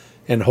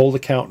and hold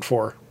account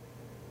for.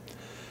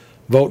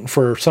 Voting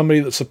for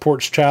somebody that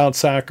supports child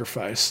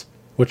sacrifice,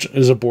 which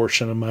is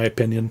abortion in my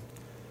opinion.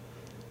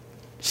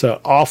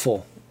 So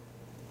awful,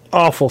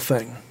 awful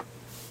thing.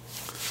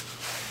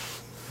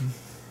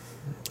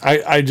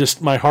 I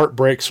just, my heart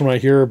breaks when I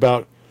hear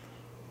about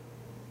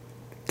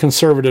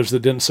conservatives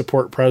that didn't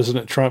support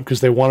President Trump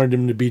because they wanted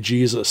him to be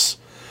Jesus.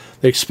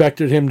 They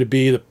expected him to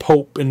be the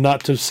Pope and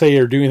not to say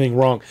or do anything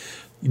wrong.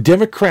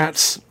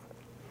 Democrats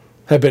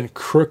have been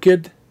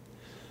crooked,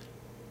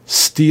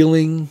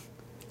 stealing,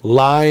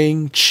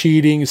 lying,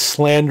 cheating,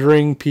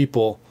 slandering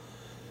people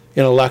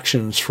in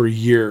elections for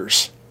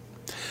years.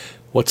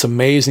 What's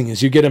amazing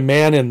is you get a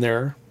man in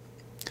there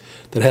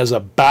that has a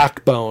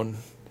backbone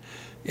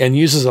and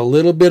uses a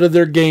little bit of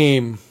their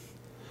game,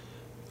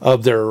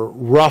 of their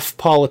rough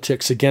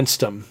politics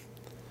against him,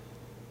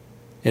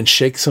 and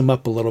shakes him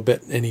up a little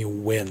bit, and he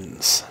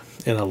wins.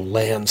 in a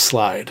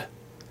landslide.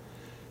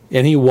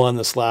 And he won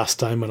this last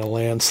time in a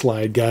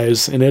landslide,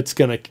 guys. And it's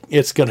gonna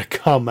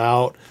come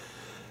out,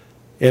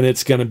 and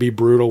it's gonna be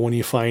brutal when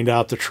you find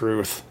out the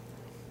truth.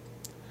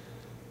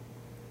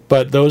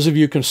 But those of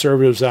you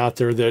conservatives out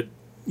there that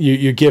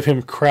you give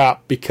him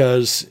crap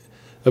because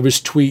of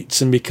his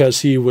tweets and because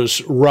he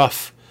was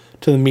rough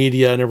to the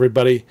media and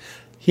everybody,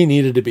 he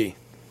needed to be.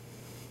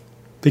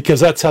 Because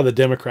that's how the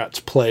Democrats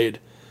played.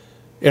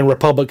 And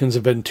Republicans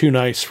have been too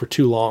nice for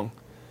too long.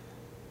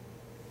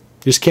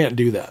 You just can't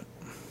do that.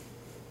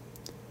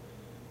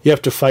 You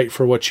have to fight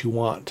for what you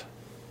want.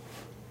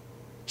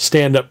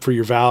 Stand up for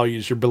your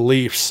values, your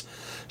beliefs.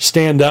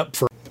 Stand up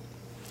for...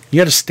 You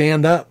got to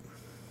stand up.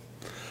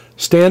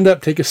 Stand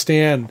up, take a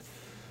stand,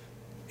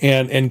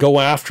 and go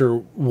after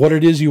what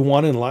it is you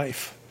want in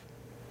life.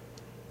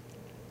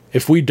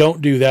 If we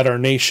don't do that, our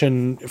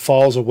nation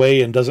falls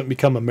away and doesn't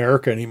become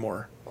America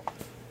anymore.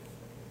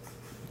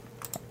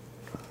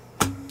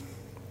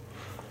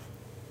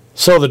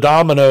 So the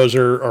dominoes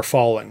are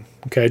falling.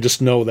 Okay,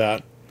 just know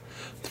that.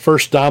 The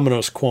first domino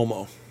is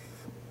Cuomo.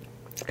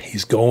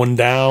 He's going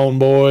down,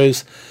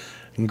 boys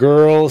and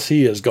girls.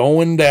 He is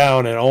going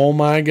down, and oh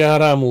my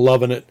God, I'm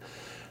loving it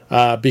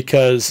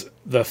because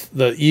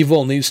the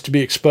evil needs to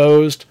be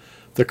exposed.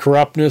 The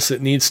corruptness,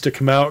 it needs to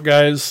come out,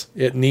 guys.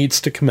 It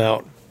needs to come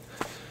out.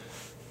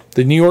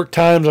 The New York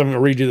Times, I'm going to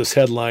read you this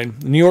headline.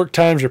 The New York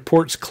Times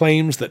reports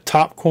claims that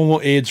top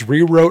Cuomo aides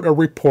rewrote a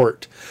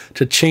report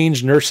to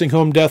change nursing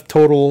home death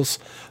totals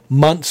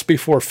months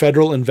before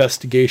federal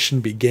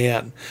investigation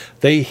began.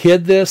 They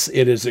hid this.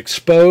 It is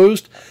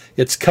exposed.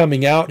 It's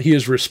coming out. He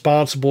is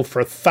responsible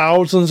for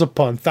thousands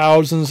upon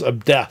thousands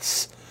of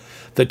deaths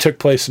that took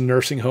place in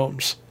nursing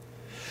homes.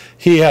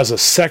 He has a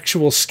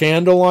sexual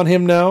scandal on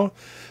him now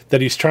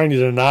that he's trying to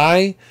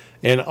deny,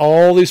 and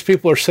all these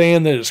people are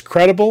saying that it's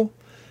credible.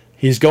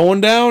 He's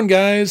going down,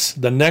 guys.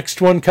 The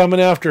next one coming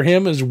after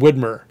him is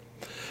Whitmer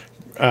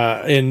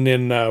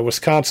in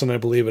Wisconsin, I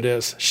believe it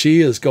is.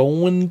 She is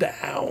going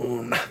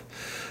down.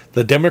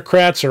 The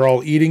Democrats are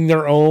all eating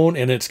their own,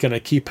 and it's going to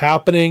keep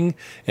happening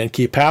and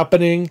keep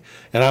happening.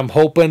 And I'm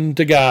hoping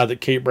to God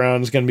that Kate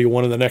Brown is going to be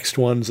one of the next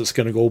ones that's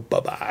going to go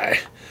bye-bye.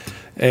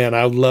 And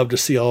I would love to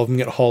see all of them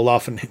get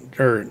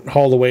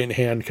hauled away in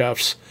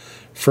handcuffs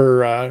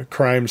for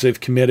crimes they've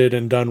committed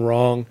and done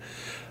wrong.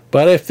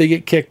 But if they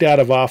get kicked out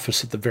of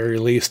office at the very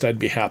least, I'd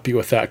be happy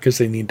with that because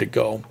they need to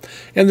go.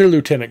 And their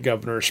lieutenant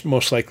governors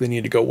most likely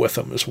need to go with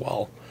them as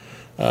well.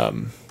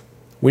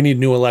 We need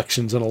new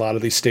elections in a lot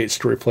of these states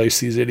to replace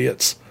these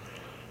idiots.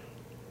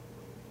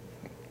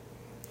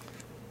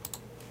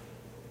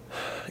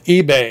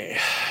 eBay.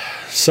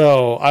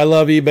 So I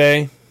love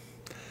eBay,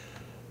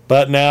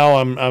 but now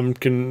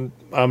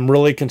I'm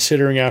really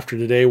considering after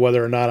today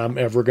whether or not I'm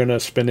ever going to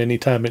spend any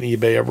time in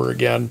eBay ever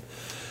again.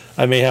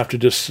 I may have to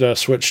just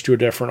switch to a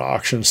different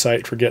auction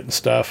site for getting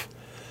stuff.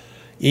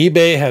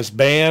 eBay has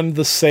banned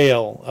the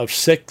sale of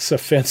 6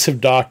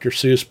 offensive Dr.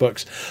 Seuss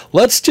books.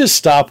 Let's just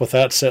stop with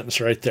that sentence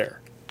right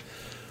there.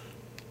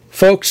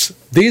 Folks,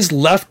 these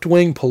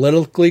left-wing,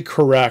 politically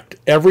correct,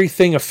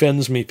 everything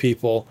offends me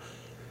people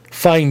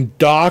find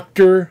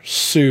Dr.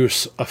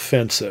 Seuss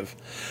offensive.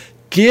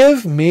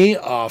 Give me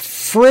a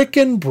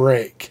frickin'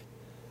 break.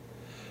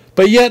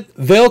 But yet,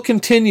 they'll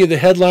continue, the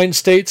headline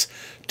states,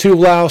 to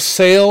allow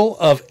sale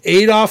of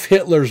Adolf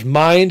Hitler's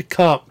Mein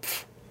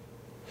Kampf,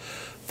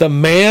 the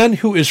man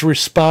who is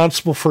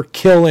responsible for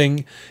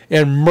killing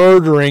and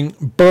murdering,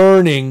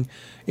 burning,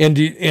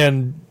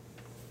 and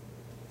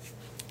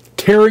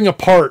tearing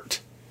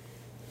apart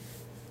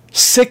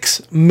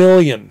 6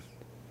 million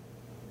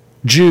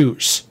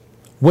Jews,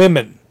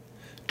 women,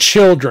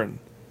 children,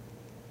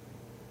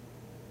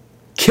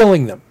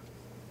 killing them,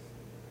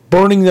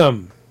 burning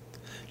them,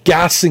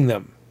 gassing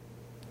them,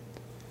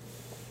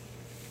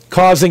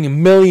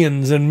 causing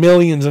millions and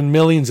millions and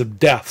millions of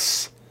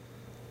deaths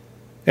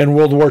in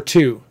World War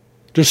II,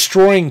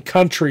 destroying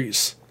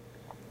countries.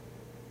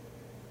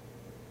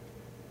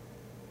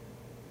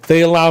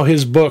 They allow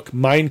his book,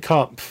 Mein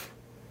Kampf,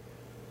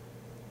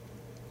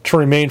 to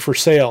remain for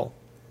sale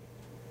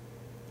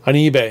on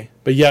eBay.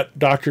 But yet,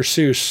 Dr.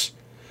 Seuss,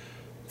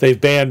 they've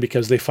banned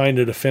because they find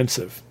it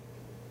offensive.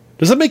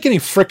 Does that make any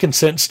frickin'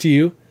 sense to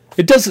you?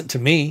 It doesn't to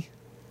me.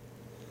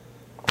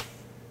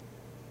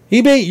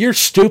 eBay, you're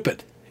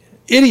stupid.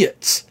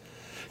 Idiots.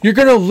 You're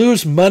going to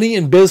lose money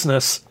in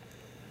business,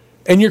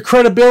 and your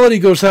credibility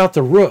goes out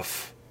the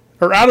roof.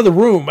 Or out of the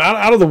room,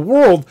 out of the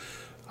world.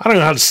 I don't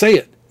know how to say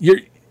it.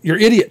 You're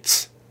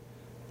idiots.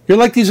 You're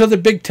like these other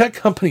big tech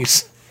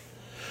companies.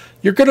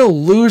 You're going to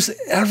lose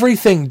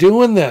everything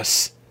doing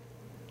this.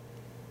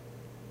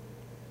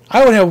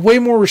 I would have way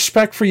more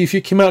respect for you if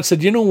you came out and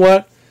said, you know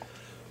what?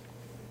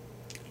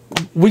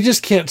 We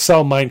just can't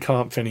sell Mein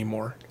Kampf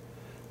anymore.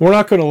 We're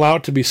not going to allow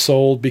it to be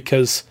sold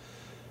because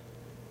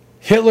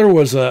Hitler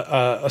was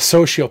a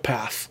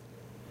sociopath.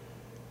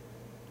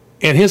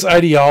 And his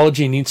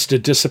ideology needs to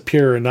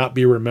disappear and not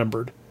be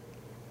remembered.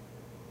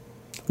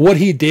 What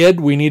he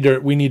did, we need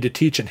to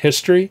teach in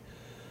history.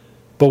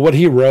 But what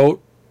he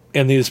wrote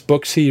and these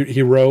books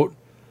he wrote,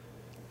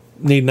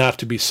 need not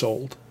to be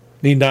sold,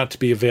 need not to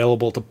be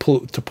available to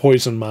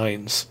poison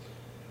minds.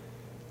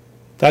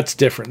 That's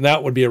different.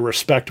 That would be a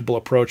respectable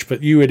approach,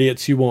 but you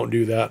idiots, you won't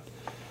do that.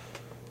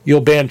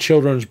 You'll ban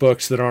children's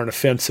books that aren't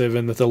offensive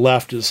and that the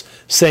left is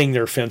saying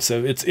they're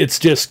offensive. It's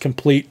just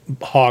complete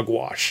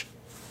hogwash.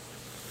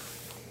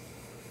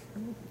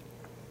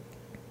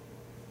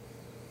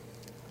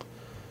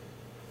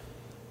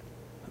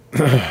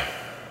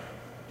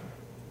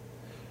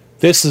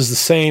 This is the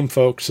same,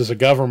 folks, as a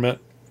government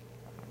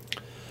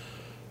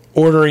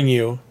ordering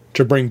you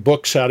to bring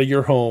books out of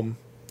your home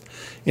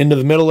into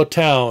the middle of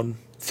town,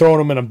 throwing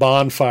them in a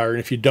bonfire, and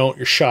if you don't,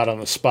 you're shot on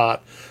the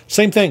spot.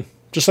 Same thing,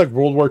 just like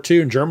World War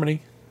II in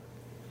Germany.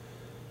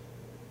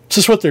 It's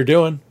just what they're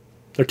doing.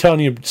 They're telling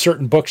you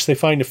certain books they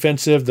find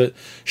offensive that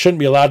shouldn't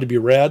be allowed to be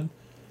read.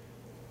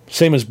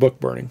 Same as book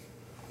burning.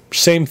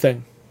 Same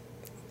thing.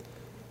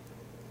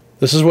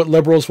 This is what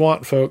liberals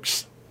want,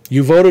 folks.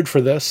 You voted for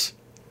this.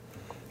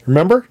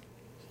 Remember?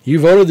 You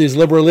voted these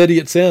liberal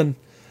idiots in.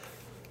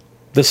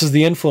 This is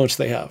the influence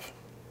they have.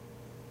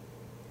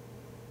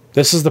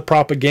 This is the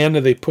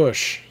propaganda they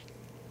push.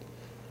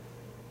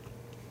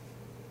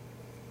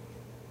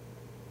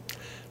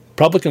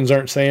 Republicans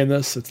aren't saying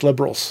this. It's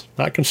liberals,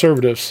 not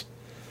conservatives.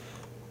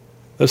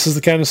 This is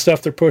the kind of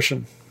stuff they're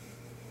pushing.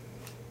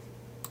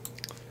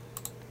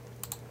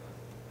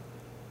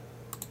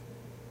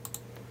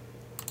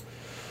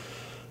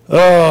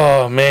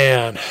 Oh,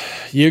 man.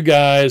 You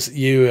guys,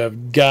 you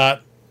have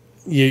got,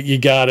 you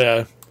got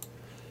to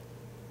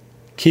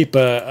keep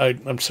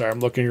I'm sorry, I'm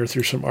looking here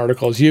through some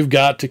articles. You've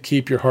got to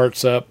keep your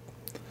hearts up.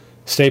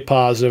 Stay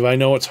positive. I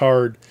know it's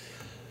hard.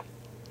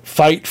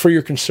 Fight for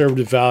your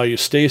conservative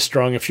values. Stay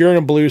strong. If you're in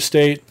a blue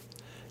state,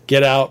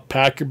 get out,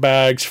 pack your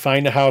bags,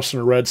 find a house in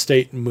a red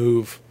state and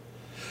move.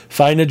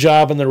 Find a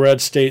job in the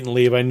red state and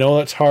leave. I know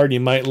that's hard. You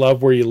might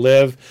love where you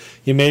live.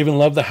 You may even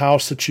love the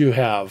house that you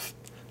have.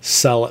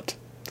 Sell it.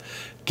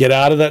 Get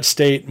out of that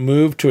state,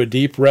 move to a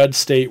deep red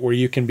state where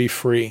you can be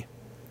free.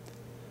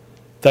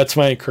 That's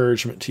my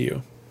encouragement to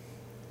you.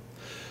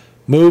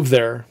 Move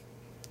there.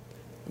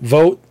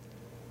 Vote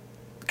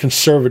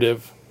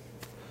conservative.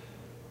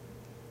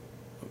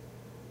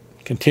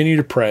 Continue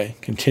to pray.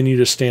 Continue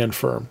to stand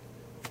firm.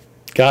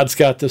 God's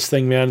got this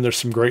thing, man. There's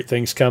some great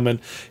things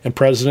coming. And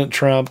President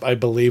Trump, I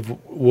believe,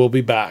 will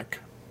be back.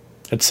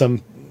 At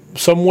some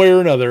way or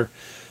another,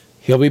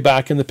 he'll be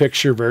back in the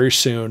picture very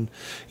soon.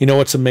 You know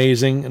what's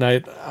amazing? And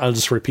I'll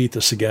just repeat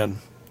this again.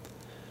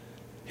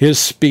 His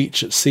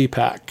speech at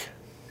CPAC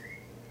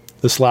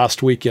this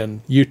last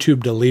weekend,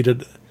 YouTube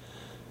deleted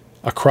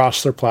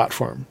across their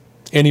platform.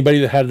 Anybody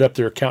that had it up,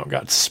 their account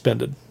got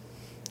suspended.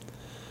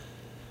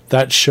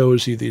 That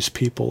shows you these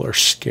people are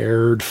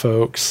scared,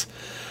 folks.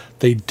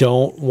 They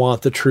don't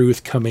want the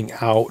truth coming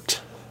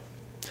out.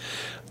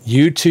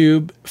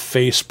 YouTube,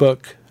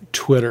 Facebook,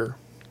 Twitter,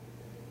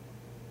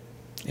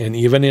 and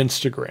even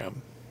Instagram,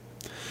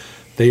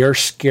 they are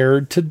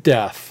scared to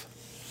death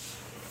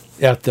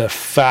at the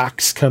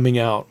facts coming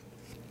out.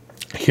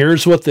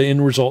 Here's what the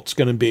end result's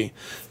going to be.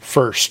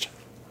 First,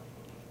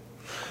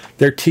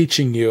 they're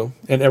teaching you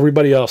and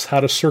everybody else how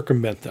to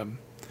circumvent them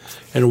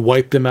and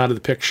wipe them out of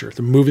the picture.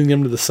 They're moving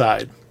them to the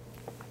side.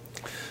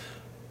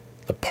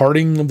 The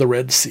parting of the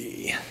Red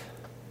Sea.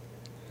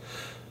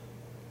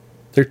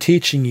 They're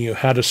teaching you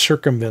how to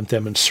circumvent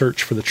them and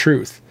search for the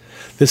truth.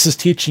 This is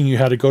teaching you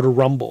how to go to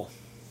Rumble.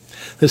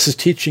 This is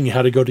teaching you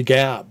how to go to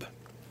Gab.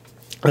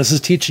 This is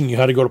teaching you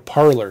how to go to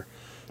Parler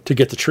to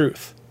get the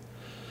truth.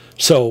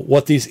 So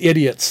what these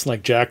idiots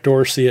like Jack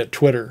Dorsey at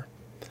Twitter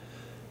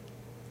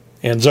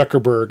and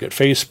Zuckerberg at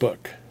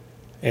Facebook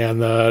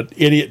and the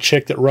idiot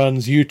chick that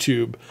runs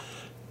YouTube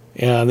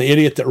and the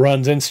idiot that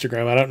runs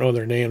Instagram, I don't know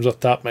their names off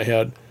the top of my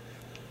head.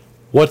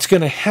 What's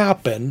going to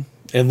happen,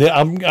 and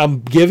I'm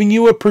giving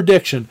you a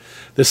prediction.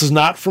 This is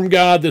not from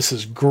God. This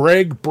is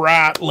Greg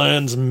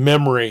Bratland's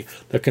memory,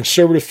 the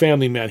conservative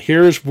family man.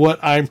 Here's what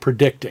I'm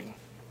predicting.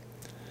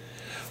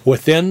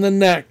 Within the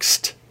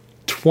next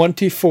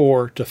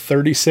 24 to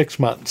 36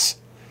 months,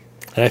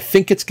 and I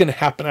think it's going to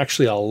happen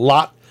actually a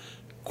lot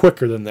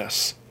quicker than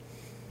this,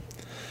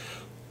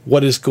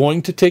 what is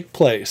going to take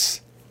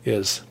place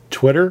is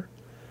Twitter,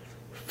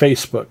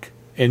 Facebook,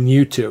 and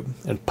YouTube,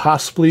 and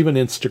possibly even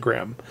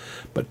Instagram.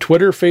 But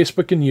Twitter,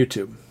 Facebook, and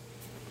YouTube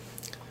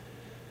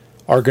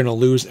are going to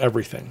lose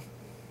everything.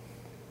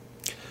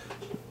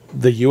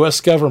 The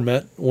U.S.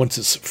 government, once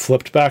it's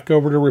flipped back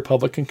over to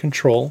Republican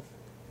control,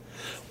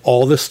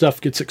 all this stuff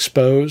gets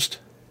exposed.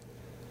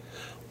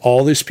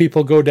 All these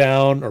people go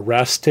down,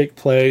 arrests take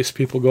place,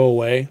 people go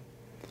away.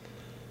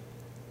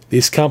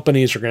 These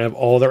companies are going to have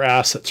all their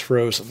assets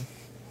frozen.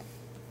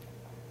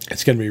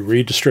 It's going to be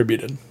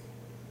redistributed.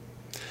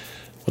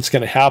 What's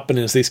going to happen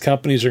is these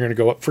companies are going to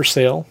go up for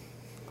sale.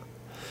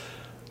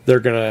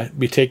 They're going to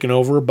be taken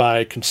over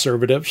by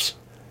conservatives.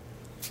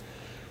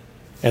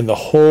 And the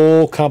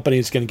whole company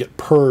is going to get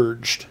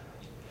purged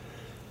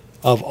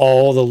of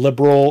all the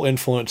liberal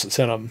influence that's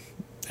in them.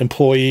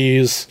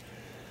 Employees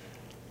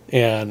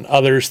and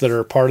others that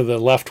are part of the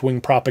left-wing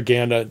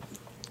propaganda,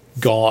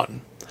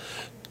 gone.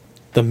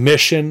 The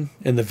mission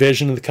and the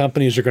vision of the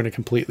companies are going to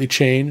completely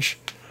change.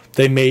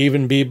 They may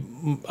even be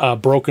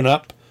broken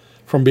up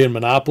from being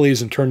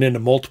monopolies and turned into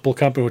multiple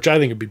companies, which I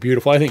think would be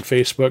beautiful. I think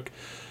Facebook,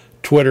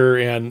 Twitter,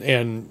 and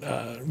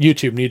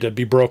YouTube need to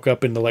be broke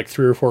up into like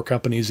 3 or 4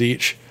 companies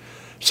each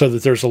so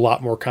that there's a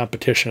lot more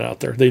competition out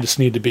there. They just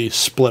need to be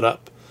split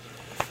up.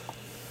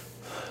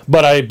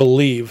 But I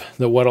believe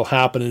that what will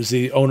happen is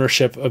the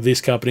ownership of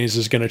these companies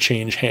is going to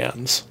change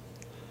hands.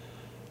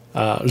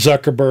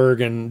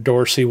 Zuckerberg and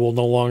Dorsey will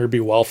no longer be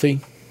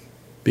wealthy,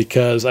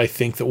 because I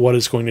think that what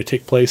is going to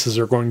take place is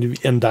they're going to be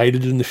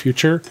indicted in the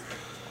future.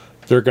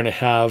 They're going to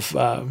have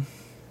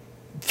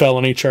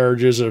felony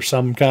charges of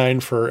some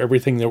kind for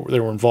everything that they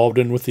were involved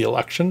in with the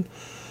election,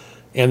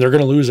 and they're going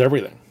to lose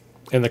everything,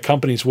 and the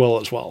companies will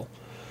as well,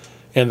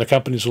 and the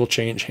companies will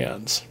change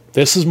hands.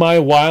 This is my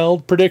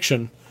wild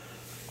prediction,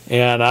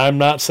 and I'm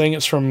not saying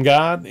it's from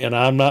God, and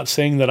I'm not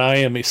saying that I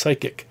am a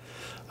psychic.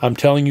 I'm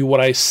telling you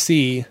what I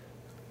see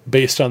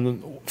based on the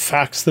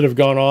facts that have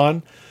gone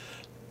on,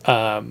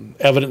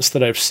 evidence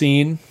that I've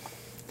seen,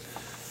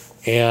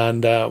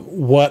 and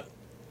what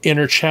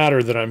inner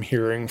chatter that I'm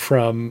hearing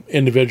from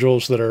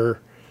individuals that are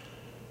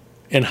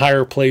in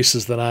higher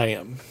places than I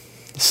am.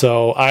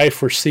 So I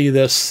foresee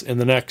this in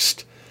the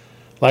next,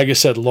 like I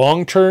said,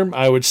 long term,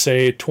 I would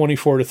say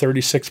 24 to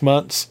 36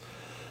 months,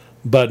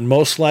 but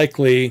most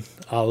likely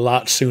a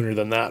lot sooner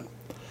than that.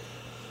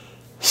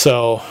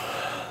 So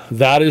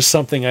that is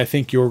something I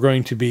think you're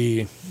going to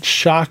be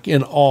shocked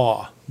and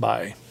awe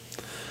by.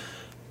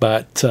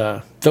 But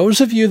those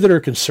of you that are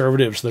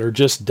conservatives that are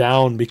just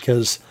down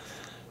because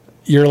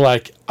you're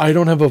like, I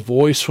don't have a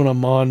voice when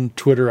I'm on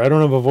Twitter, I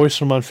don't have a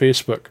voice when I'm on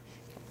Facebook,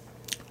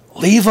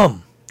 leave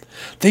them.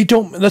 They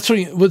don't. That's what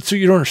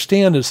you don't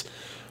understand is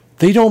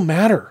they don't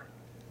matter.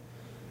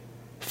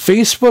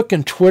 Facebook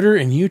and Twitter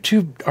and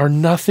YouTube are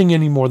nothing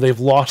anymore. They've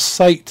lost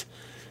sight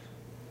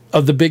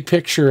of the big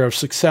picture of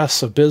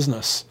success of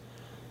business.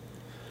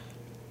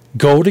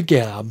 Go to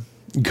Gab,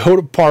 go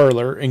to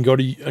Parler, and go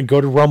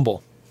to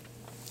Rumble.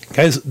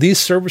 Guys, these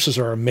services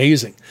are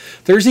amazing.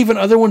 There's even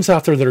other ones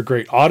out there that are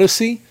great.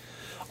 Odyssey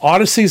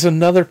is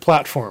another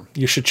platform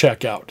you should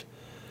check out.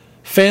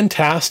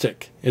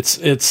 Fantastic.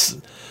 It's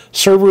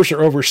servers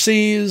are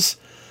overseas.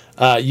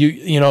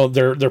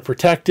 They're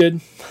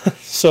protected.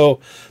 So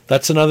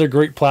that's another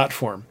great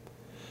platform.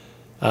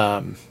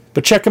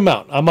 But check them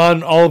out. I'm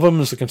on all of them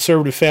as a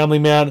conservative family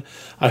man.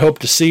 I hope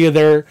to see you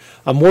there.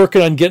 I'm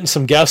working on getting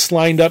some guests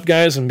lined up,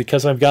 guys, and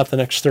because I've got the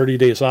next 30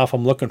 days off,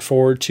 I'm looking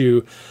forward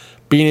to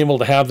being able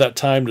to have that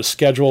time to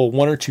schedule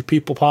 1 or 2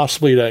 people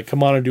possibly to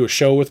come on and do a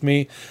show with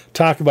me,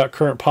 talk about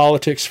current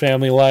politics,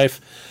 family life,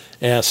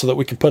 and so that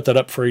we can put that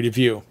up for you to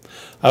view.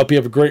 I hope you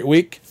have a great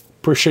week.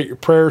 Appreciate your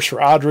prayers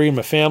for Audrey and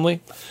my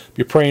family.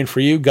 Be praying for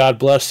you. God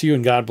bless you,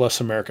 and God bless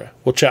America.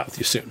 We'll chat with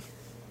you soon.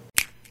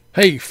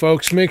 Hey,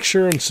 folks, make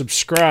sure and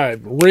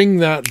subscribe. Ring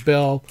that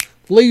bell.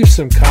 Leave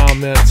some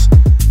comments.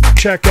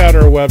 Check out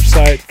our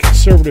website,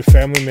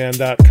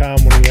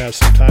 conservativefamilyman.com, when you have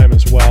some time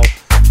as well.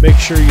 Make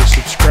sure you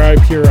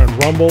subscribe here on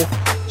Rumble,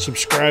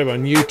 subscribe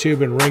on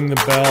YouTube, and ring the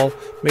bell.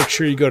 Make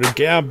sure you go to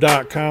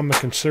gab.com, The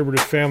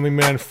Conservative Family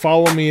Man.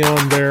 Follow me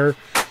on there.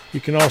 You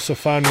can also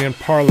find me on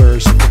Parler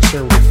as The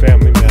Conservative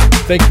Family Man.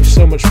 Thank you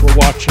so much for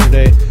watching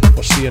today.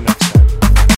 We'll see you next time.